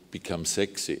also become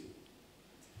sexy.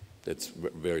 That's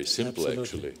very simple.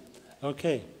 Absolutely. Actually.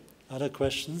 Okay, other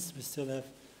questions? We still have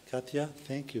Katja.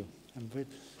 Thank you.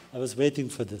 I was waiting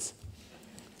for this.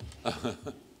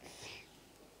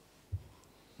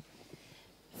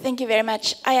 Thank you very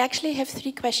much. I actually have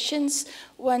 3 questions.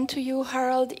 One to you,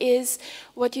 Harald, is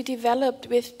what you developed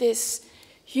with this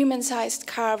human-sized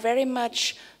car very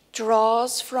much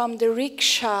draws from the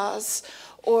rickshaws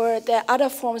or the other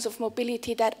forms of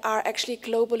mobility that are actually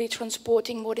globally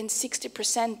transporting more than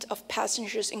 60% of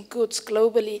passengers and goods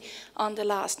globally on the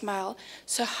last mile.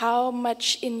 So how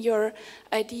much in your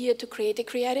idea to create a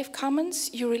Creative Commons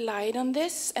you relied on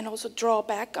this and also draw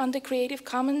back on the Creative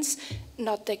Commons,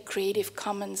 not the Creative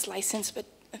Commons license, but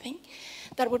I think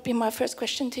that would be my first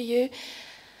question to you.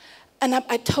 And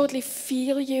I totally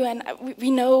feel you, and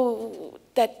we know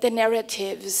that the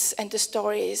narratives and the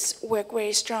stories work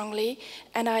very strongly,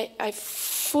 and I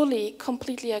fully,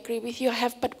 completely agree with you.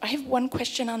 But I have one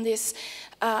question on this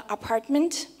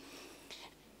apartment,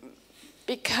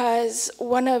 because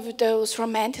one of those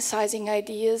romanticizing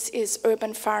ideas is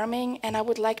urban farming, and I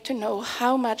would like to know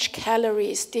how much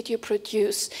calories did you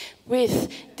produce with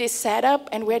this setup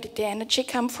and where did the energy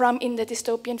come from in the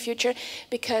dystopian future?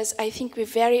 Because I think we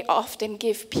very often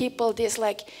give people this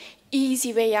like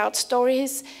easy way out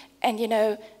stories, and you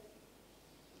know,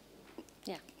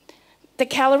 the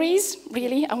calories,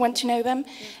 really, I want to know them.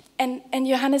 Yeah. And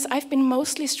Johannes, I've been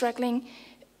mostly struggling,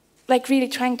 like really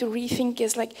trying to rethink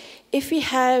is like, if we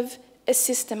have a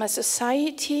system, a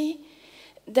society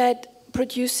that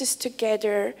produces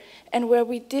together and where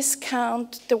we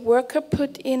discount the worker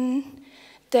put in,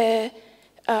 the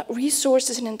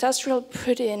resources an industrial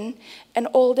put in, and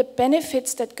all the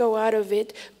benefits that go out of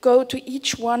it go to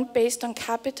each one based on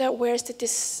capita, where's the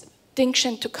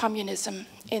distinction to communism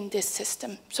in this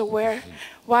system? So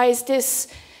why is this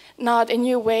not a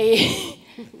new way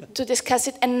to discuss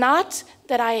it? And not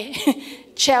that I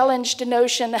challenge the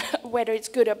notion whether it's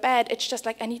good or bad, it's just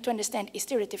like I need to understand, is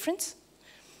there a difference?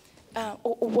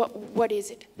 Or what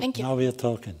is it? Thank you. Now we are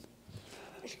talking.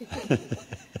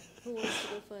 Who wants to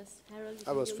go first? Harald,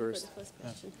 I was first. For the first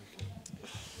question.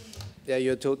 Yeah,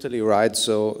 you're totally right.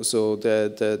 So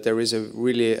there is a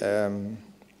really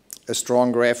a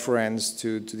strong reference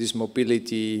to these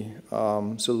mobility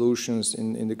solutions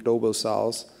in the global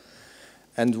south,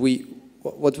 and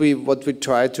what we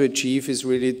try to achieve is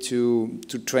really to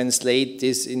translate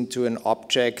this into an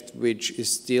object which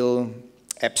is still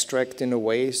abstract in a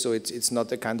way. So it's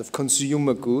not a kind of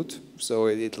consumer good. So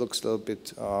it looks a little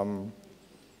bit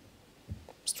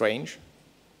strange,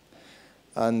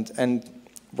 and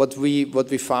what we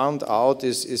found out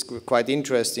is quite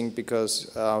interesting,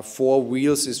 because 4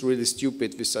 wheels is really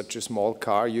stupid with such a small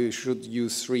car. You should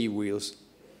use 3 wheels,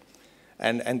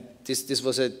 and this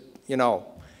was a, you know,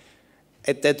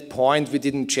 at that point we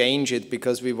didn't change it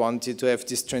because we wanted to have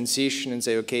this transition and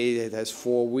say, okay, it has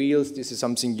 4 wheels, this is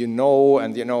something you know,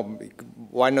 and you know,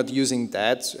 why not using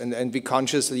that? And we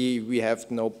consciously, we have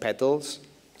no pedals,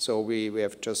 so we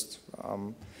have just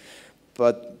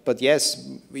but yes,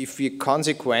 if you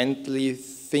consequently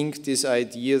think this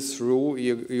idea through,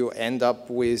 you end up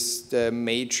with the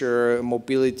major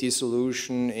mobility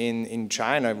solution in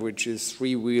China, which is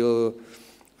 3-wheel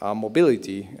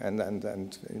mobility, and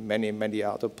in many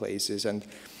other places. And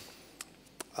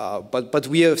but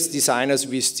we as designers,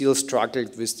 we still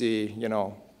struggled with the, you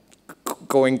know,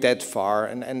 going that far.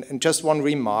 And just one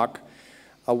remark.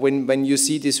 When you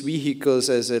see these vehicles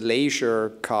as a leisure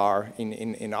car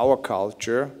in our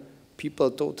culture, people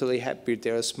are totally happy,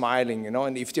 they're smiling, you know,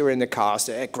 and if they're in the cars,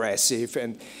 they're aggressive,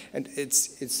 and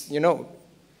it's you know,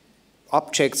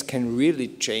 objects can really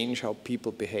change how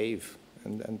people behave,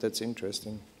 and that's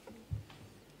interesting.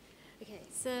 Okay,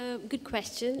 so good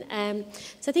question.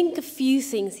 So I think a few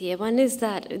things here. One is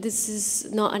that this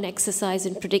is not an exercise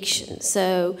in prediction.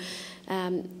 So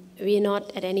we are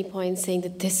not at any point saying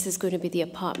that this is going to be the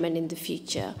apartment in the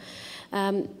future.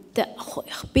 The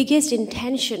biggest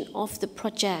intention of the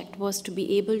project was to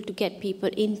be able to get people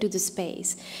into the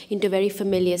space, into a very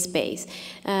familiar space.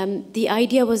 The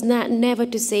idea was never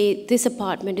to say this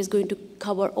apartment is going to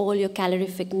cover all your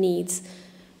calorific needs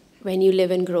when you live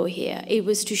and grow here. It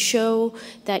was to show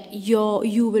that you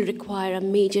will require a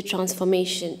major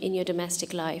transformation in your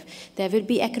domestic life. There will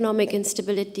be economic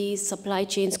instabilities, supply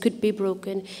chains could be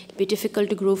broken, it'll be difficult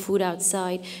to grow food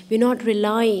outside. We're not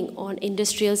relying on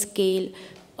industrial scale,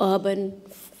 urban,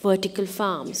 vertical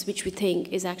farms, which we think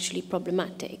is actually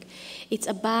problematic. It's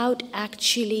about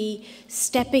actually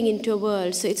stepping into a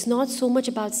world. So it's not so much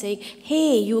about saying,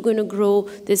 hey, you're going to grow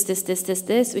this,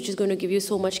 which is going to give you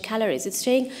so much calories. It's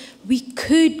saying we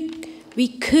could we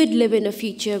could live in a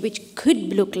future which could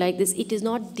look like this. It is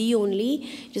not the only,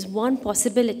 it is one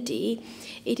possibility.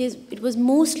 It was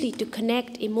mostly to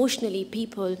connect emotionally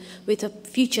people with a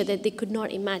future that they could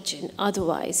not imagine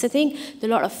otherwise. I think a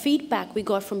lot of feedback we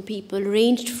got from people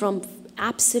ranged from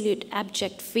absolute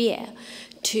abject fear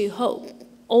to hope,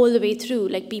 all the way through.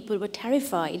 Like, people were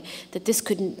terrified that this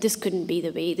couldn't be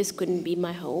the way, this couldn't be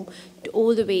my home, to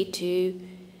all the way to,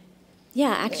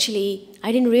 yeah, actually,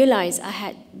 I didn't realize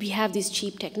we have these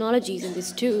cheap technologies and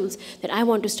these tools that I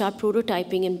want to start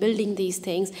prototyping and building these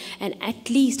things and at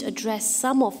least address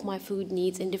some of my food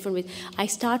needs in different ways. I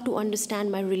start to understand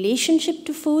my relationship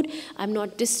to food. I'm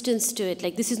not distanced to it.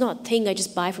 Like, this is not a thing I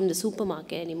just buy from the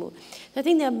supermarket anymore. So I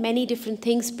think there are many different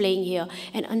things playing here,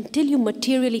 and until you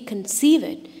materially conceive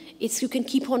it, you can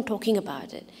keep on talking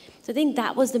about it. So I think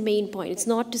that was the main point. It's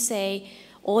not to say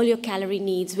all your calorie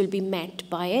needs will be met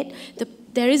by it.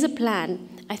 There is a plan.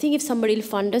 I think if somebody will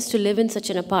fund us to live in such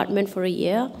an apartment for a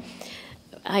year,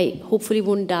 I hopefully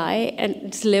won't die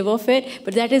and just live off it.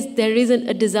 But there is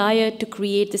a desire to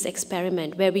create this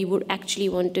experiment where we would actually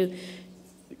want to,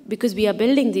 because we are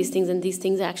building these things and these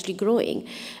things are actually growing.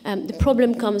 The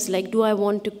problem comes like, do I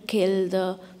want to kill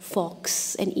the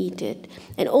fox and eat it?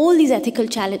 And all these ethical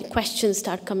questions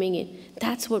start coming in.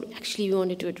 That's what actually we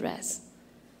wanted to address.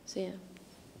 So yeah.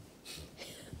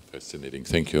 Fascinating,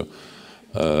 thank you.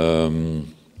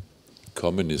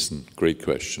 Communism, great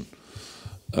question.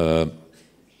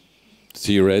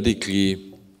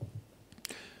 Theoretically,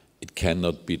 it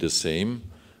cannot be the same,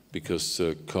 because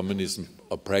communism,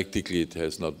 or practically it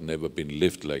has never been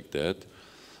lived like that.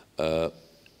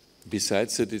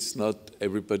 Besides that, it's not,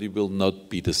 everybody will not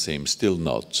be the same, still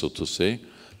not, so to say.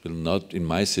 Will not, in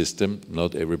my system,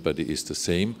 not everybody is the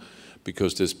same,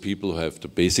 because there's people who have the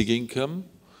basic income,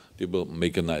 they will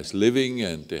make a nice living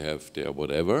and they have their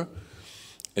whatever.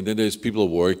 And then there's people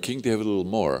working, they have a little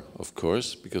more, of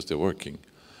course, because they're working.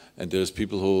 And there's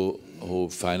people who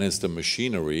finance the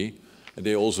machinery, and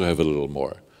they also have a little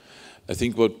more. I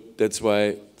think that's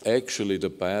why actually the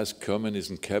bias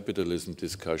communism capitalism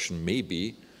discussion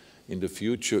maybe in the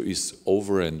future is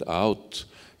over and out.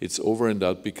 It's over and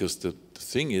out because the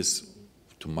thing is,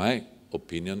 to my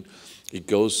opinion, it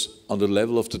goes on the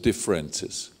level of the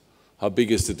differences. How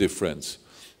big is the difference?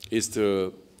 Is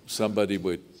there somebody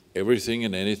with everything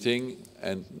and anything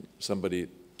and somebody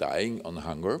dying on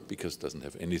hunger because doesn't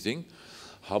have anything?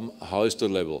 How is the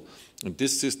level? And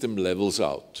this system levels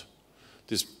out.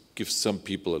 This gives some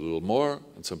people a little more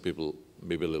and some people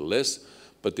maybe a little less,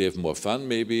 but they have more fun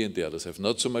maybe and the others have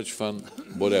not so much fun,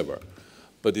 whatever.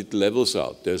 But it levels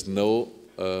out. There's no,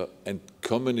 and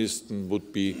communism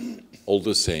would be all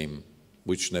the same,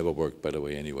 which never worked, by the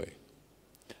way, anyway.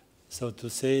 So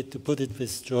to put it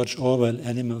with George Orwell,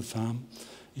 Animal Farm,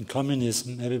 in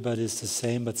communism everybody is the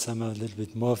same, but some are a little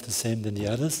bit more of the same than the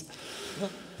others.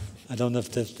 I don't know if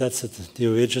that's the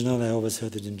original, I always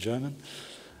heard it in German.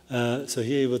 So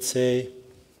here you would say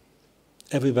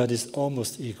everybody's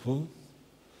almost equal.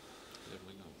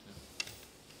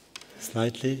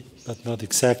 Slightly, but not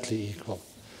exactly equal.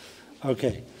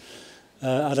 Okay.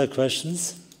 Other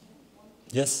questions?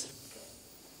 Yes?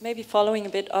 Maybe following a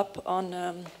bit up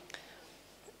on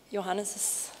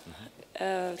Johannes's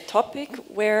topic,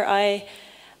 where I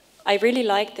really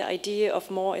like the idea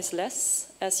of more is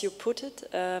less, as you put it,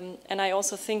 and I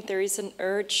also think there is an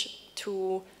urge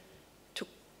to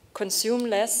consume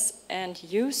less and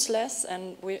use less.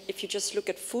 And if you just look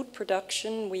at food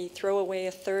production, we throw away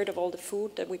 1/3 of all the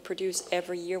food that we produce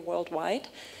every year worldwide.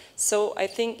 So I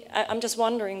think, I'm just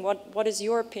wondering, what is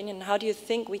your opinion? How do you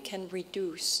think we can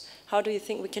reduce? How do you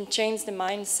think we can change the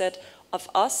mindset of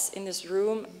us in this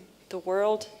room, the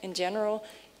world in general,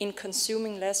 in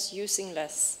consuming less, using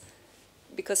less?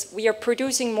 Because we are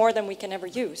producing more than we can ever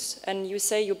use. And you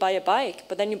say you buy a bike,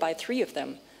 but then you buy 3 of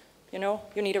them. You know,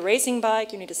 you need a racing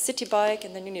bike, you need a city bike,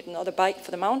 and then you need another bike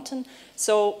for the mountain.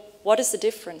 So what is the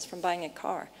difference from buying a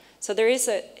car? So there is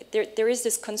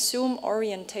this consume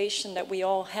orientation that we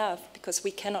all have because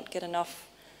we cannot get enough.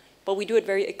 But we do it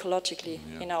very ecologically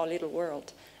in our little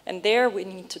world. And there we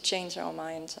need to change our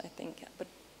minds, I think. But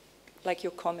like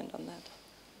your comment on that.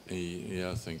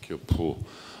 Yeah, thank you, Paul.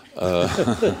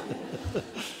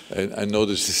 I know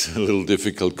this is a little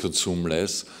difficult, consume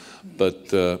less,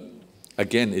 but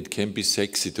again, it can be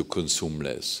sexy to consume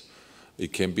less.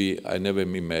 It can be, I never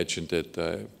imagined that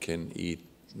I can eat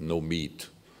no meat,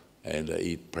 and I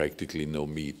eat practically no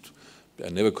meat. I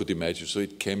never could imagine, so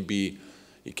it can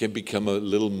become a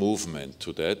little movement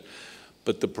to that.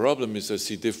 But the problem is, I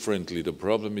see differently. The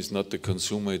problem is not the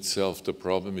consumer itself. The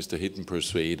problem is the hidden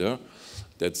persuader.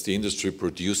 That's the industry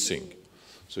producing.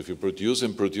 So if you produce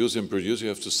and produce and produce, you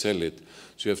have to sell it.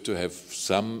 So you have to have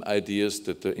some ideas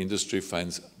that the industry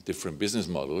finds different business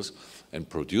models and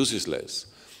produces less.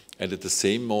 And at the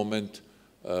same moment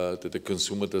that the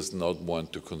consumer does not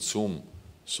want to consume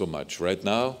so much. Right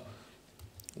now,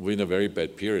 we're in a very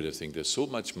bad period, I think. There's so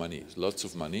much money, lots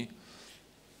of money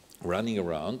running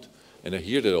around. And I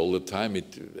hear that all the time.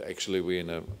 Actually, we're in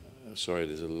a, sorry,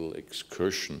 there's a little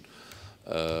excursion,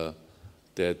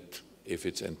 that if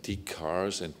it's antique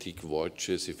cars, antique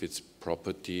watches, if it's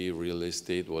property, real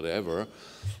estate, whatever,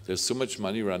 there's so much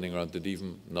money running around that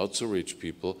even not so rich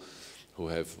people who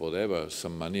have whatever,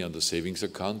 some money on the savings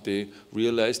account, they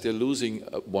realize they're losing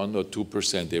 1 or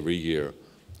 2% every year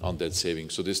on that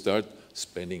savings. So they start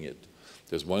spending it.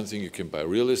 There's one thing, you can buy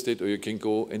real estate, or you can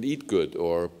go and eat good,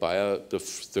 or buy the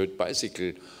third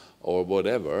bicycle, or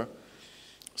whatever.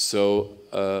 So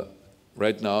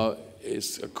right now,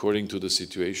 is according to the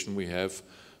situation we have,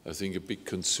 I think, a big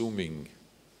consuming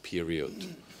period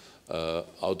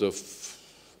out of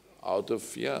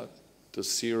the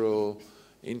zero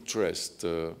interest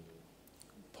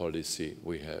policy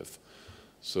we have.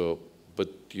 So, but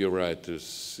you're right,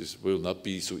 this will not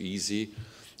be so easy.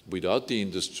 Without the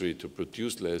industry to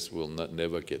produce less, we'll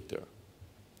never get there.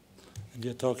 And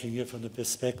you're talking here from the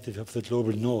perspective of the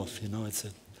global north, you know, it's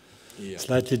a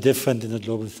slightly different in the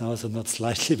global south, or not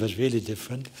slightly, but really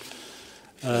different.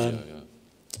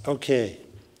 Okay,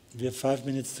 we have 5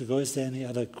 minutes to go. Is there any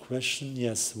other question?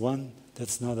 Yes, one,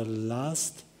 that's now the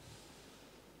last.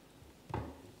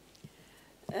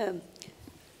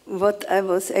 What I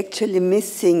was actually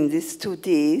missing these 2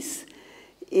 days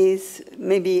is,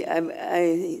 maybe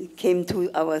I came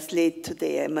 2 hours late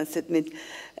today, I must admit,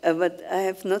 but I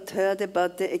have not heard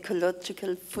about the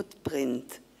ecological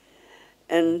footprint.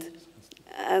 And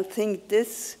I think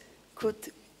this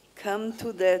could come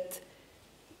to that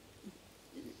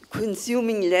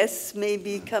consuming less may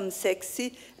become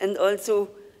sexy, and also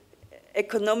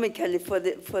economically for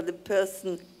the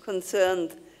person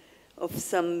concerned of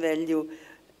some value.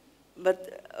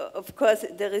 But of course,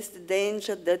 there is the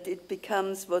danger that it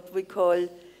becomes what we call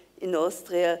in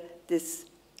Austria this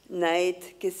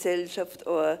Neidgesellschaft,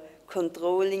 or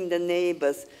controlling the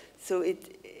neighbors. So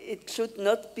it should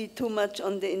not be too much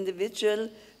on the individual,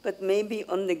 but maybe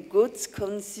on the goods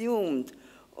consumed,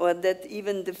 or that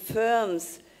even the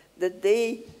firms, that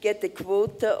they get a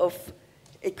quota of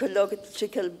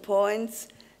ecological points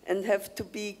and have to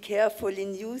be careful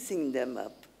in using them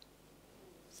up.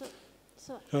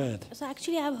 Go ahead. So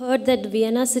actually I've heard that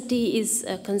Vienna city is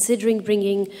considering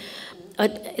bringing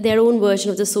their own version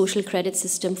of the social credit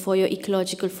system for your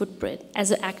ecological footprint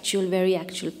as an actual, very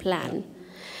actual plan.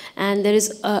 And there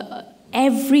is,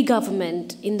 every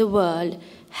government in the world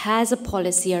has a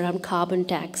policy around carbon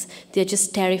tax. They're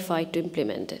just terrified to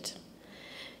implement it.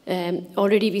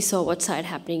 Already we saw what's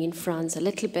happening in France a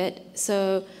little bit.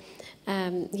 So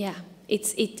yeah,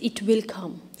 it will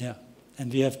come. Yeah,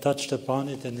 and we have touched upon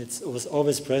it, and it was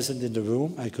always present in the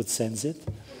room. I could sense it.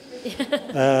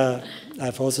 I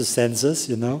have also sensors,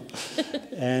 you know.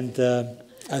 And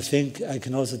I think I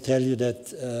can also tell you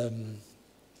that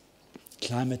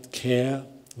climate care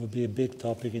will be a big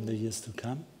topic in the years to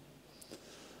come.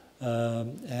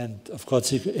 And of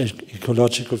course,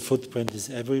 ecological footprint is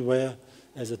everywhere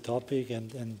as a topic,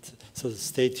 and so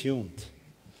stay tuned.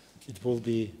 It will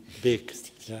be big.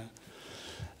 Yeah.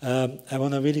 I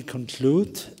want to really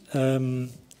conclude, and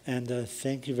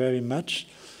thank you very much.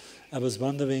 I was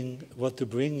wondering what to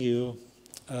bring you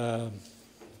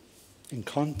in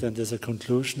content as a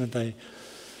conclusion, and I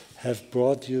have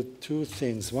brought you 2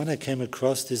 things. One I came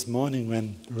across this morning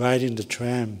when riding the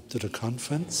tram to the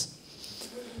conference,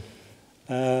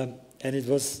 and it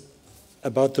was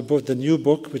about the book, the new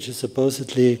book, which is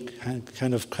supposedly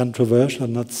kind of controversial,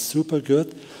 not super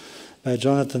good, by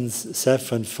Jonathan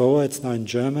Safran Foer. It's now in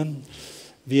German.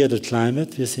 Wir the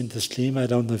Climate, Wir sind das Klima. I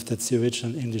don't know if that's the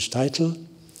original English title.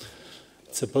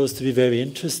 It's supposed to be very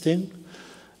interesting.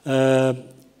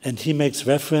 And he makes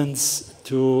reference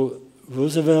to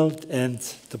Roosevelt and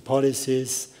the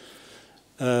policies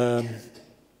when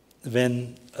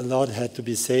a lot had to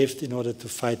be saved in order to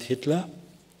fight Hitler.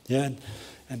 Yeah,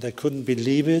 and I couldn't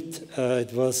believe it.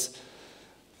 It was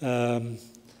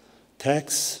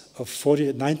tax of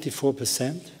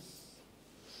 94%,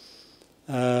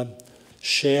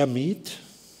 share meat,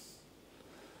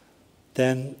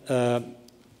 then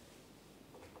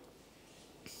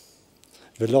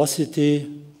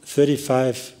velocity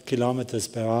 35 kilometers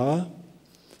per hour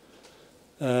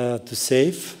to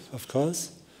save, of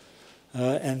course,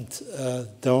 and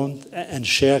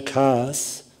share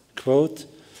cars. Quote: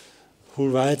 "Who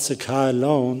rides a car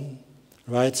alone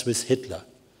rides with Hitler."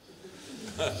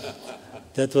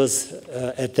 That was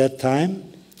at that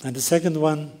time. And the second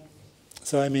one,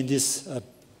 so I mean these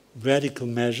radical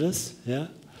measures, yeah.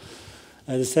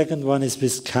 The second one is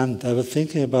with Kant. I was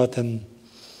thinking about a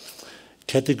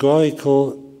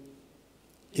categorical,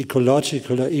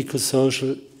 ecological or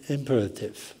eco-social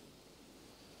imperative.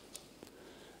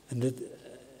 And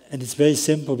it's very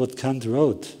simple what Kant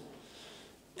wrote.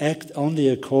 Act only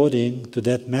according to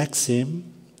that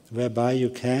maxim whereby you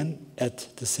can at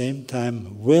the same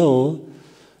time will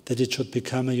that it should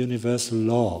become a universal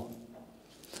law.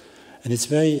 And it's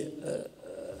very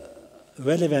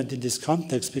relevant in this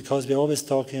context because we're always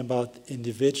talking about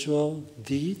individual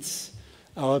deeds,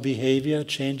 our behavior,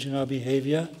 changing our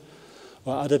behavior,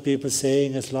 or other people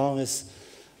saying as long as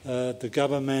the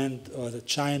government or the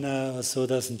China or so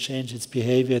doesn't change its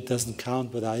behavior, it doesn't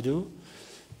count what I do.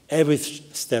 Every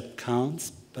step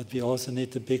counts, but we also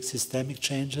need the big systemic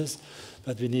changes,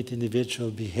 but we need individual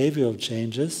behavioral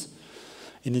changes.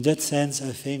 And in that sense,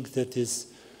 I think that this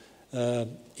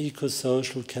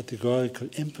eco-social categorical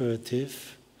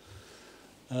imperative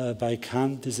by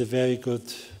Kant is a very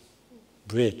good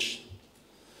bridge.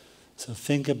 So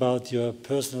think about your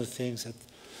personal things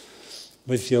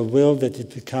with your will that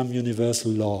it become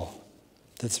universal law.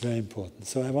 That's very important.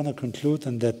 So I want to conclude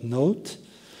on that note.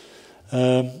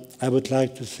 I would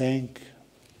like to thank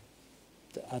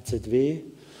the AZW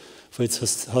for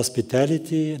its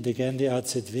hospitality, and again the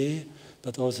AZW,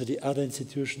 but also the other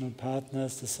institutional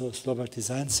partners, the Slovak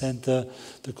Design Center,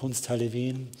 the Kunsthalle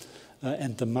Wien,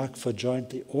 and the MAC for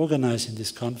jointly organizing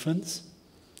this conference.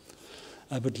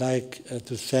 I would like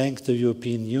to thank the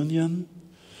European Union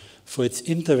for its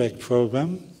INTERREG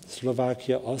program,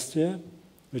 Slovakia-Austria,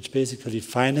 which basically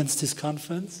financed this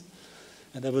conference.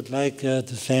 And I would like to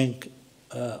thank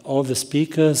all the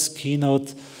speakers,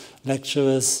 keynote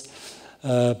lecturers,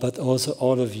 but also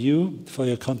all of you for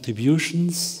your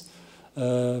contributions,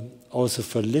 also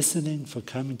for listening, for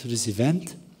coming to this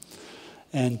event.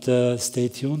 And stay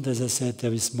tuned. As I said,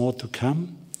 there is more to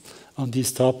come on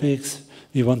these topics.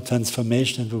 We want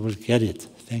transformation and we will get it.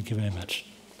 Thank you very much.